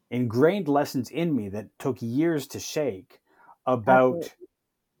 ingrained lessons in me that took years to shake, about Absolutely.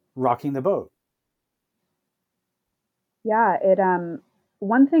 rocking the boat. Yeah, it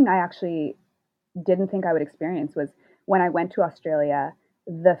one thing I actually didn't think I would experience was when I went to Australia,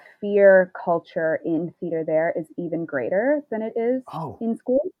 the fear culture in theater there is even greater than it is Oh, in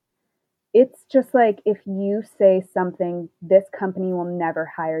school. It's just like if you say something, this company will never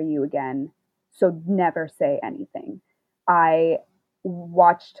hire you again. So never say anything. I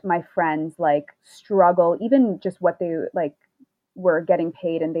watched my friends like struggle, even just what they like were getting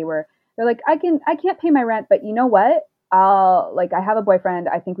paid, and they're like, I can't pay my rent, but you know what? I'll like I have a boyfriend.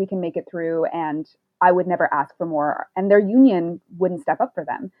 I think we can make it through, and I would never ask for more. And their union wouldn't step up for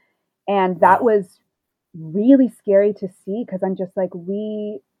them. And that wow. was really scary to see because I'm just like,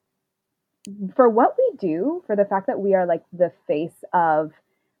 for what we do, for the fact that we are like the face of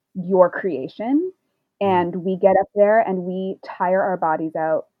your creation, Mm. and we get up there and we tire our bodies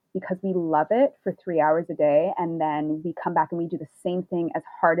out because we love it for 3 hours a day, and then we come back and we do the same thing as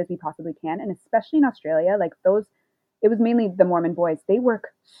hard as we possibly can. And especially in Australia, like those, it was mainly the Mormon boys, they work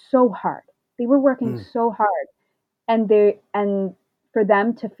so hard, they were working Mm. so hard, and for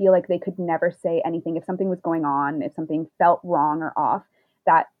them to feel like they could never say anything if something was going on, if something felt wrong or off,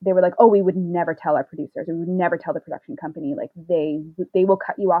 that they were like, oh, we would never tell our producers, we would never tell the production company, like they will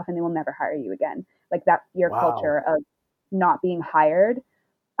cut you off and they will never hire you again. Like that fear culture Wow. of not being hired,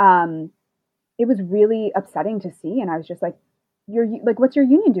 um it was really upsetting to see. And I was just like, you're like, what's your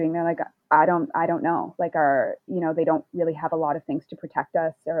union doing? They're like, I don't know. Like our, you know, they don't really have a lot of things to protect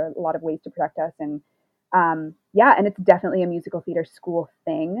us or a lot of ways to protect us. And Yeah, and it's definitely a musical theater school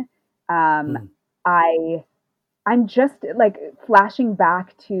thing. Um, Mm. I I'm just like flashing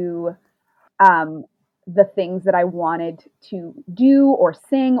back to um, the things that I wanted to do or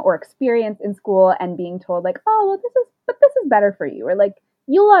sing or experience in school, and being told like, oh, well, this is better for you, or like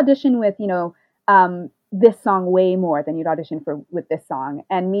you'll audition with, this song way more than you'd audition for with this song,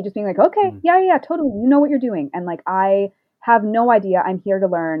 and me just being like, okay, Mm. yeah, yeah, totally, you know what you're doing, and like I have no idea. I'm here to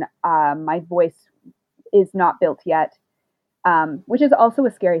learn. My voice is not built yet, which is also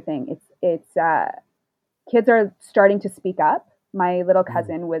a scary thing. It's kids are starting to speak up. My little Mm.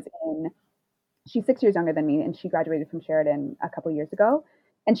 cousin was in she's 6 years younger than me, and she graduated from Sheridan a couple years ago.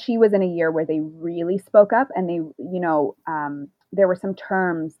 And she was in a year where they really spoke up, and there were some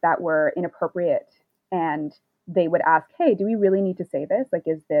terms that were inappropriate, and they would ask, "Hey, do we really need to say this? Like,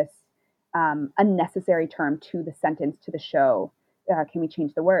 is this a necessary term to the sentence, to the show? Can we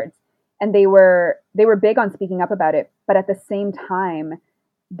change the words?" And they were big on speaking up about it, but at the same time,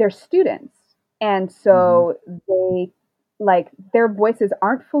 they're students, and Mm-hmm. so they like their voices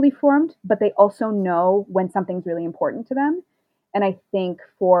aren't fully formed, but they also know when something's really important to them. And I think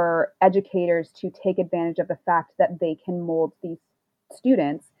for educators to take advantage of the fact that they can mold these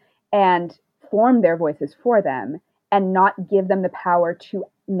students and form their voices for them, and not give them the power to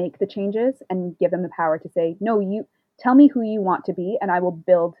make the changes, and give them the power to say, no, you tell me who you want to be, and I will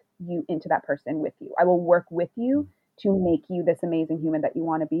build you into that person with you. I will work with you to make you this amazing human that you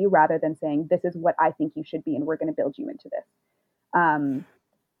want to be, rather than saying, this is what I think you should be, and we're going to build you into this. um,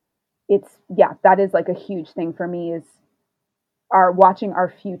 it's yeah, that is like a huge thing for me, is our watching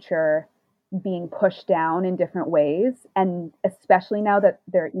our future being pushed down in different ways, and especially now that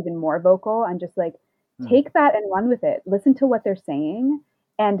they're even more vocal, I'm just like, Mm. take that and run with it, listen to what they're saying,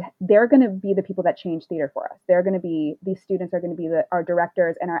 and they're going to be the people that change theater for us. They're going to be These students are going to be our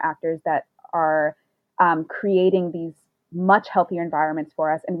directors and our actors that are creating these much healthier environments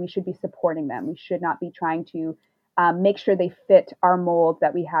for us, and we should be supporting them. We should not be trying to make sure they fit our mold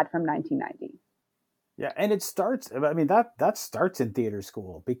that we had from 1990. Yeah, and it starts. I mean, that starts in theater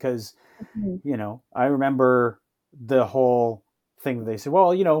school because Mm-hmm. I remember the whole thing that they said.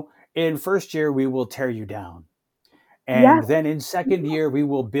 Well, in first year we will tear you down, and Yes. then in second year we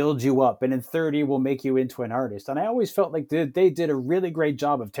will build you up, and in third year we'll make you into an artist. And I always felt like they did a really great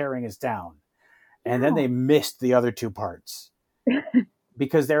job of tearing us down, and then Yeah. they missed the other two parts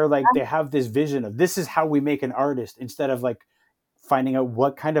because they're like they have this vision of this is how we make an artist instead of like finding out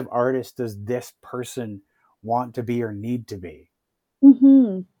what kind of artist does this person want to be or need to be.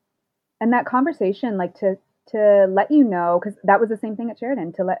 Hmm. And that conversation, like to let you know, because that was the same thing at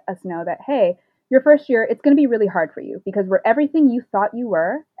Sheridan, to let us know that, hey, your first year, it's going to be really hard for you, because we're everything you thought you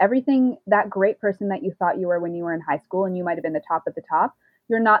were, everything that great person that you thought you were when you were in high school, and you might have been the top of the top,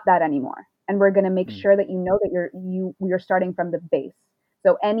 you're not that anymore. And we're going to make Mm. sure that you know that you're starting from the base.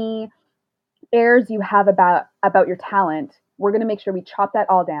 So any airs you have about your talent, we're going to make sure we chop that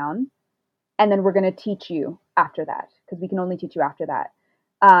all down, and then we're going to teach you after that, because we can only teach you after that.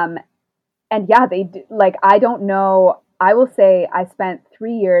 Um, and yeah, they do, like, I don't know. I will say I spent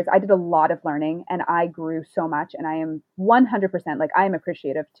 3 years. I did a lot of learning, and I grew so much. And I am 100% like, I am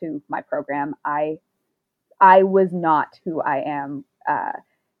appreciative to my program. I was not who I am.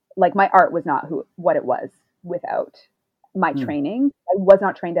 Like, my art was not who what it was without my Mm. training. I was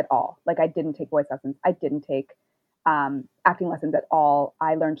not trained at all. Like, I didn't take voice lessons. I didn't take acting lessons at all.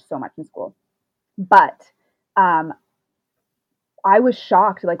 I learned so much in school, but um, I was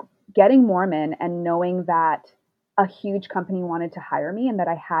shocked, like, getting Mormon and knowing that a huge company wanted to hire me and that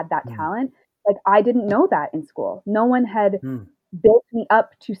I had that Mm. talent. Like, I didn't know that in school. No one had Mm. built me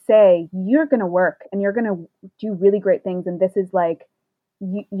up to say, you're going to work and you're going to do really great things. And this is like,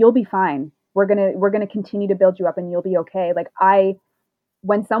 you'll be fine. We're going to continue to build you up, and you'll be okay. Like,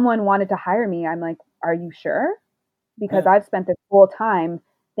 when someone wanted to hire me, I'm like, are you sure? Because Yeah. I've spent this whole time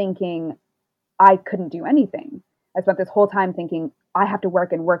thinking I couldn't do anything. I spent this whole time thinking I have to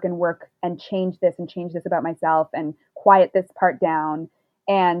work and work and work and change this about myself, and quiet this part down,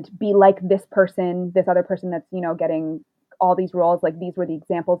 and be like this other person that's, getting all these roles. Like, these were the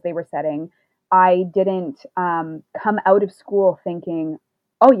examples they were setting. I didn't come out of school thinking,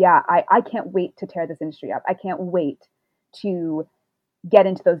 oh yeah, I can't wait to tear this industry up. I can't wait to get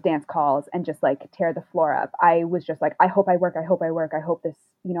into those dance calls and just like tear the floor up. I was just like, I hope I work. I hope I work. I hope this,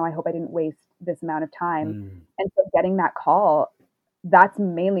 I hope I didn't waste this amount of time. Mm. And so getting that call, that's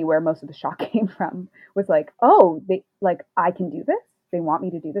mainly where most of the shock came from, was like, oh, I can do this. They want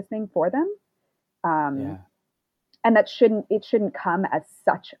me to do this thing for them. Um, Yeah. and it shouldn't come as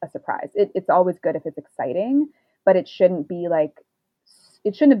such a surprise. It's always good if it's exciting, but it shouldn't be like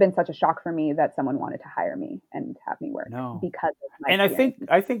it shouldn't have been such a shock for me that someone wanted to hire me and have me work No. because of my And experience.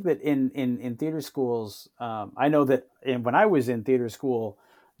 I think that in theater schools, I know that when I was in theater school,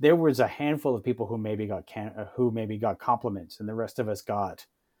 there was a handful of people who maybe who maybe got compliments, and the rest of us got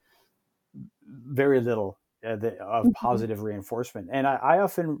very little of Mhm. positive reinforcement. And I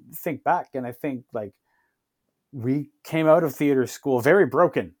often think back, and I think like we came out of theater school very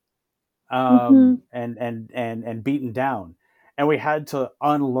broken, Mhm. and beaten down, and we had to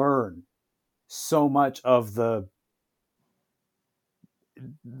unlearn so much of the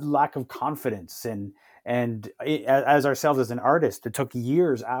lack of confidence, as ourselves as an artist, it took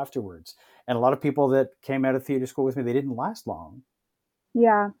years afterwards. And a lot of people that came out of theater school with me, they didn't last long.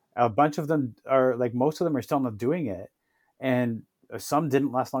 Yeah. A bunch of them are like, most of them are still not doing it, and some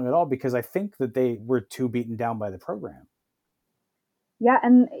didn't last long at all because I think that they were too beaten down by the program. Yeah,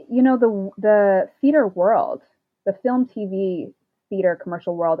 and you know the theater world, the film, TV, theater,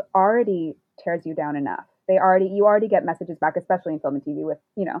 commercial world already tears you down enough. You already get messages back, especially in film and TV, with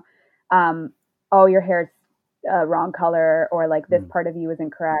um, oh, your hair's wrong color, or like this Mm. part of you is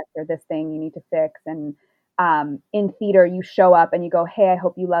incorrect, or this thing you need to fix. And in theater, you show up and you go, hey, I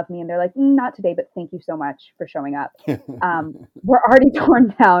hope you love me, and they're like, not today, but thank you so much for showing up. We're already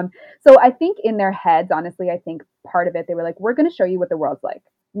torn down. So I think in their heads, honestly, I think part of it, they were like, we're going to show you what the world's like.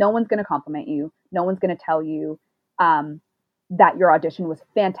 No one's going to compliment you. No one's going to tell you um, that your audition was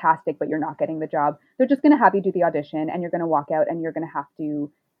fantastic, but you're not getting the job. They're just going to have you do the audition and you're going to walk out and you're going to have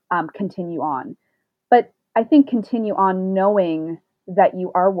to continue on. But I think continue on knowing that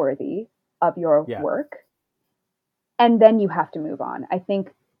you are worthy of your Yeah. work, and then you have to move on. I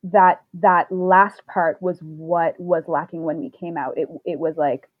think that last part was what was lacking when we came out. It was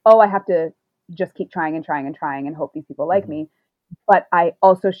like, oh, I have to just keep trying and trying and trying and hope these people like Hmm. me. But I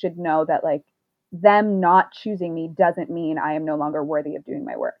also should know that like them not choosing me doesn't mean I am no longer worthy of doing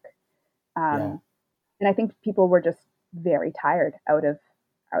my work. Yeah. And I think people were just very tired out of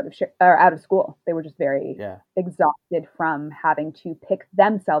school. They were just very Yeah. exhausted from having to pick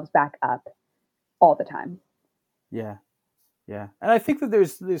themselves back up all the time. Yeah. Yeah. And I think that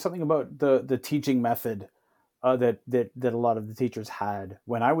there's something about the teaching method, that a lot of the teachers had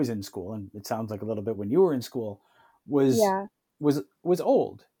when I was in school, and it sounds like a little bit when you were in school, was Yeah. was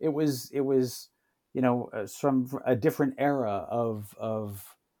old. It was from a different era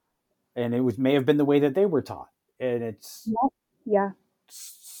of, and it was may have been the way that they were taught, and it's Yeah. Yeah.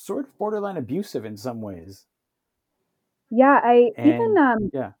 sort of borderline abusive in some ways. Yeah, I even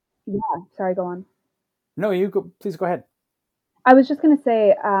And yeah, yeah, sorry, go on. no, you go. Please go ahead. I was just going to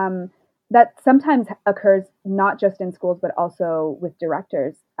say that sometimes occurs not just in schools but also with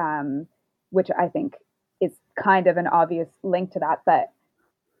directors, which I think is kind of an obvious link to that. But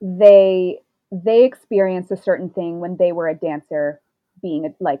they they experienced a certain thing when they were a dancer,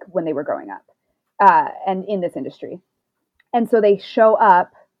 like when they were growing up, and in this industry, and so they show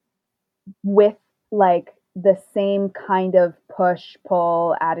up with like the same kind of push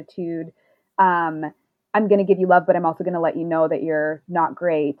pull attitude. um I'm going to give you love, but I'm also going to let you know that you're not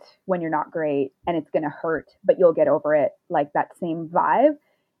great when you're not great, and it's going to hurt, but you'll get over it, like that same vibe.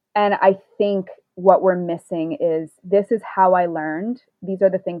 And I think what we're missing is, this is how I learned, these are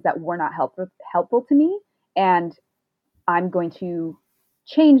the things that were not helpful to me, and I'm going to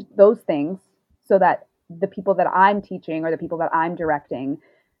change those things so that the people that I'm teaching or the people that I'm directing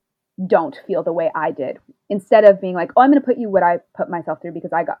don't feel the way I did. Instead of being like, oh, I'm going to put you what I put myself through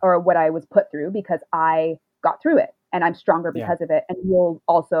because I got, or what I was put through because I got through it and I'm stronger Yeah. because of it. And you'll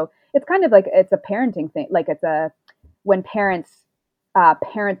also, it's kind of like, it's a parenting thing. Like when parents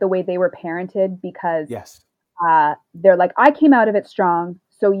parent the way they were parented, because Yes. they're like, I came out of it strong,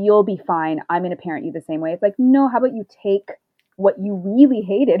 so you'll be fine. I'm going to parent you the same way. It's like, no, how about you take what you really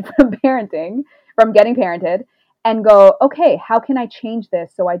hated from parenting, from getting parented, and go, okay, how can I change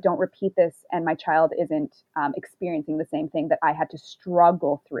this so I don't repeat this and my child isn't experiencing the same thing that I had to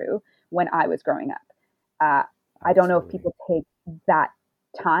struggle through when I was growing up? Uh, I don't know if Absolutely. people take that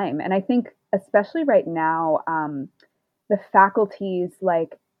time. And I think, especially right now, the faculties,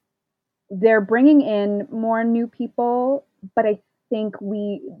 like, they're bringing in more new people, but I think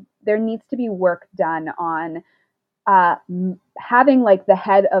there needs to be work done on having like the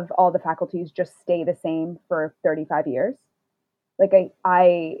head of all the faculties just stay the same for 35 years. Like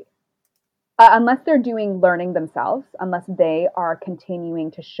I unless they're doing learning themselves, unless they are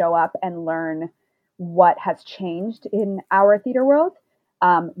continuing to show up and learn what has changed in our theater world,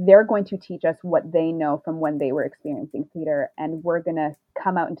 they're going to teach us what they know from when they were experiencing theater, and we're going to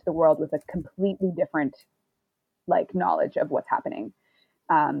come out into the world with a completely different like knowledge of what's happening.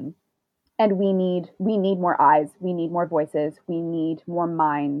 Um, And we need more eyes, we need more voices, we need more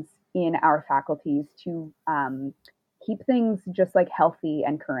minds in our faculties to keep things just like healthy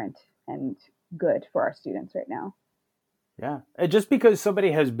and current and good for our students right now. Yeah. Just because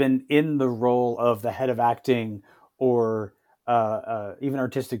somebody has been in the role of the head of acting or even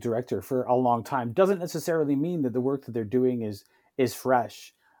artistic director for a long time doesn't necessarily mean that the work that they're doing is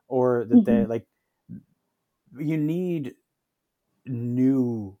fresh, or that they Mm-hmm. like. You need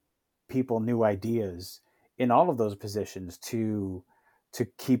new people, new ideas in all of those positions to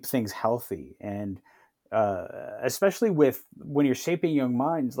keep things healthy, and especially with when you're shaping young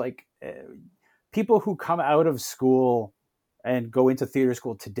minds, like people who come out of school and go into theater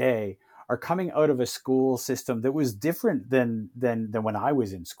school today are coming out of a school system that was different than when I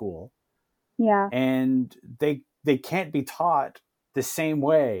was in school, Yeah, and they can't be taught the same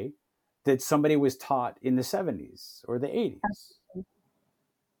way that somebody was taught in the 70s or the 80s.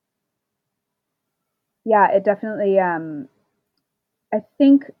 yeah, it definitely I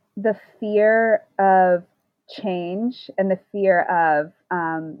think the fear of change and the fear of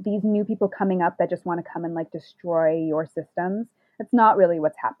these new people coming up that just want to come and like destroy your systems. That's not really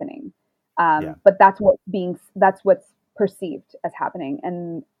what's happening. Yeah. But that's what's perceived as happening.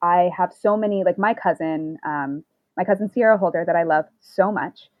 And I have so many, like my cousin Sierra Holder, that I love so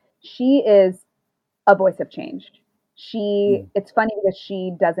much. She is a voice of change. Mm. It's funny because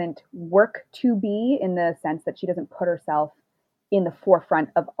she doesn't work to be, in the sense that she doesn't put herself in the forefront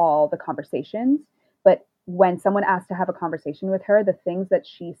of all the conversations. But when someone asks to have a conversation with her, the things that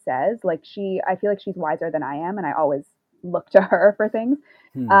she says, like I feel like she's wiser than I am, and I always look to her for things.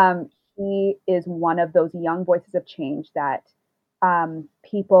 Hmm. She is one of those young voices of change that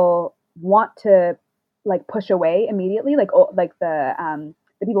people want to like push away immediately, like the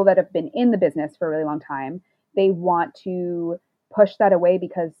people that have been in the business for a really long time. They want to push that away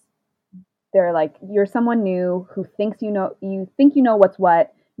because they're like, you're someone new who thinks you think you know what's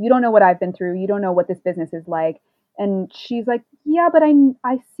what. You don't know what I've been through. You don't know what this business is like. And she's like, yeah, but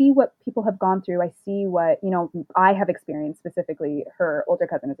I see what people have gone through. I see what, I have experienced, specifically her older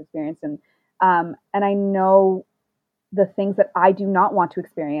cousin has experienced. And I know the things that I do not want to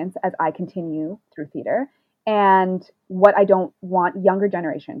experience as I continue through theater, and what I don't want younger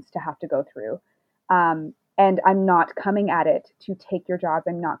generations to have to go through. And I'm not coming at it to take your jobs.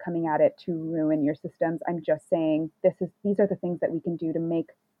 I'm not coming at it to ruin your systems. I'm just saying these are the things that we can do to make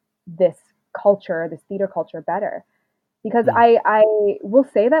this this theater culture better. Because Hmm. I will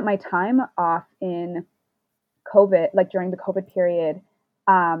say that my time off in COVID, like during the COVID period,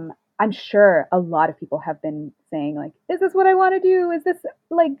 I'm sure a lot of people have been saying, like, is this what I want to do? Is this,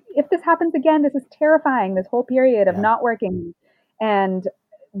 like, if this happens again, this is terrifying, this whole period of Yeah. not working. And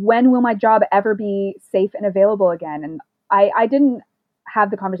when will my job ever be safe and available again? And I didn't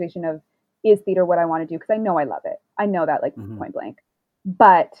have the conversation of, is theater what I want to do? Because I know I love it. I know that, like, Hmm. point blank.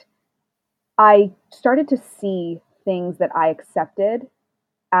 But I started to see things that I accepted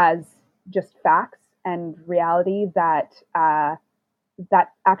as just facts and reality that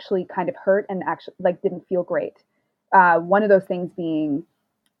actually kind of hurt and actually like didn't feel great. One of those things being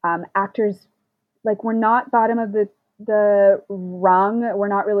actors, like, we're not bottom of the rung. We're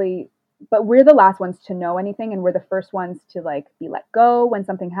not really, but we're the last ones to know anything, and we're the first ones to like be let go when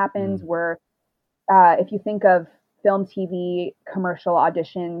something happens. Mm. If you think of film, TV, commercial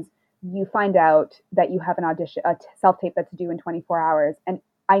auditions, you find out that you have an audition, a self tape that's due in 24 hours. And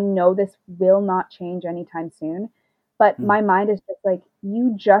I know this will not change anytime soon, but Mm. my mind is just like,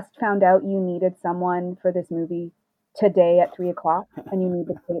 you just found out you needed someone for this movie today at 3 o'clock, and you need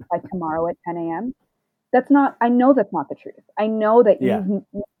the tape by tomorrow at 10 a.m. I know that's not the truth. I know that Yeah. you've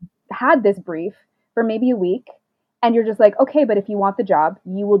had this brief for maybe a week, and you're just like, okay, but if you want the job,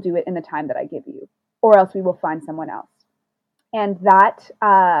 you will do it in the time that I give you, or else we will find someone else. And that,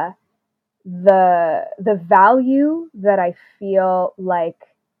 the value that I feel like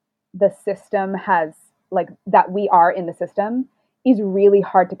the system has, like, that we are in the system, is really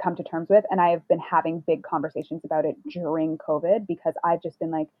hard to come to terms with. And I have been having big conversations about it during COVID, because I've just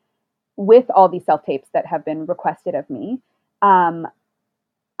been like, with all these self tapes that have been requested of me, um,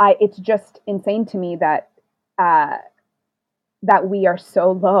 it's just insane to me uh, that we are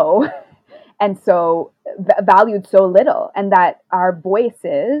so low and so valued so little, and that our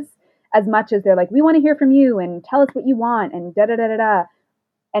voices, as much as they're like, we want to hear from you and tell us what you want and da da da da da,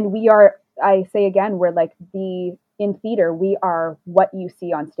 and we are, I say again, we're like in theater, we are what you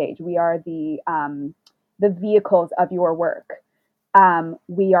see on stage. We are the vehicles of your work.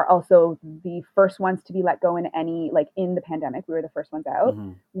 We are also the first ones to be let go in like in the pandemic. We were the first ones out.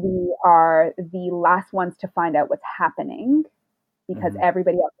 Hmm. We are the last ones to find out what's happening, because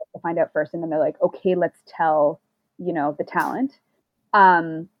everybody else has to find out first. And then they're like, okay, let's tell, the talent.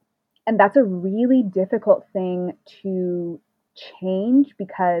 And that's a really difficult thing to change,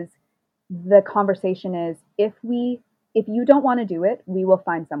 because the conversation is, if you don't want to do it, we will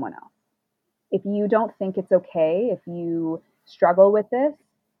find someone else. If you don't think it's okay, if you struggle with this,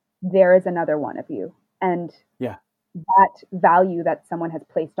 there is another one of you. And that value that someone has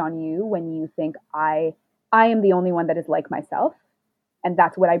placed on you, when you think I am the only one that is like myself, and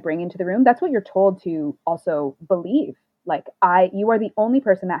that's what I bring into the room, that's what you're told to also believe. Like, you are the only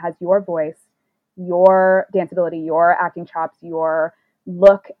person that has your voice, your danceability, your acting chops, your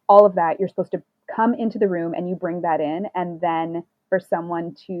look, all of that. You're supposed to come into the room and you bring that in. And then for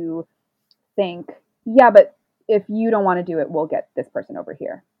someone to think, yeah, but if you don't want to do it, we'll get this person over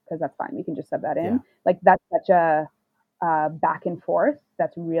here, because that's fine. We can just sub that in. Like, that's such a back and forth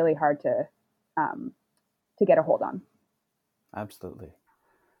that's really hard to get a hold on. Absolutely.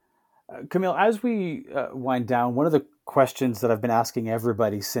 Camille, as we wind down, one of the questions that I've been asking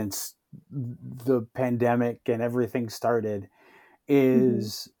everybody since the pandemic and everything started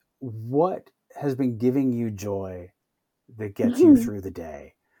is, what has been giving you joy that gets you through the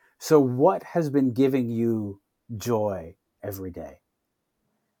day? So what has been giving you joy every day?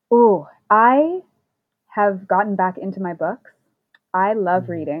 Oh, I have gotten back into my books. I love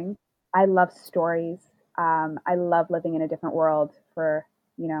reading. I love stories. I love living in a different world for,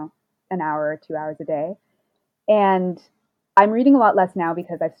 an hour or 2 hours a day. And I'm reading a lot less now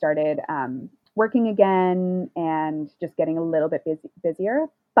because I've started working again and just getting a little bit busier.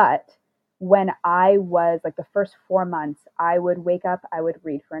 But when I was like the first 4 months, I would wake up, I would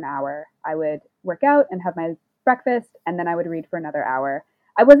read for an hour. I would work out and have my breakfast, and then I would read for another hour.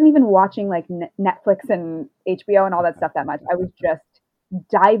 I wasn't even watching like Netflix and HBO and all that stuff that much. I was just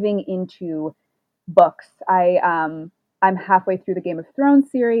diving into books. I'm halfway through the Game of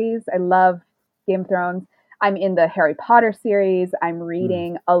Thrones series. I love Game of Thrones. I'm in the Harry Potter series. I'm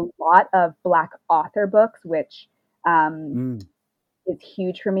reading a lot of Black author books, which is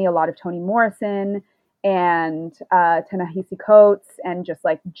huge for me. A lot of Toni Morrison and Ta-Nehisi Coates, and just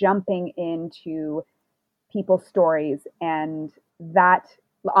like jumping into people's stories. And that,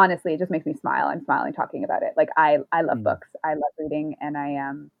 honestly, it just makes me smile. I'm smiling talking about it. Like, I love books. I love reading, and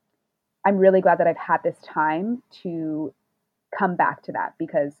I'm really glad that I've had this time to come back to that,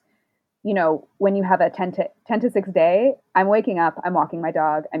 because, when you have a 10 to 6 day, I'm waking up, I'm walking my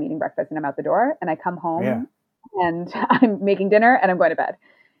dog, I'm eating breakfast, and I'm out the door, and I come home and I'm making dinner and I'm going to bed.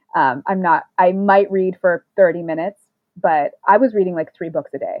 I might read for 30 minutes, but I was reading like 3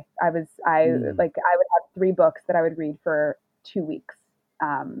 books a day. I would have 3 books that I would read for 2 weeks.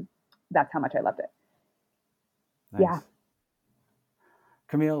 That's how much I loved it. Nice. Yeah.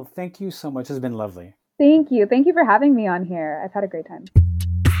 Camille, thank you so much. It's been lovely. Thank you. Thank you for having me on here. I've had a great time.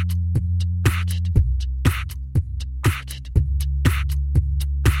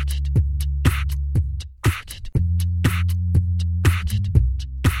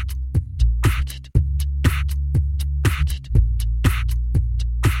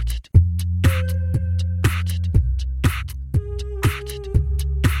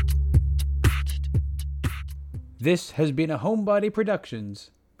 This has been a Homebody Productions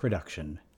production.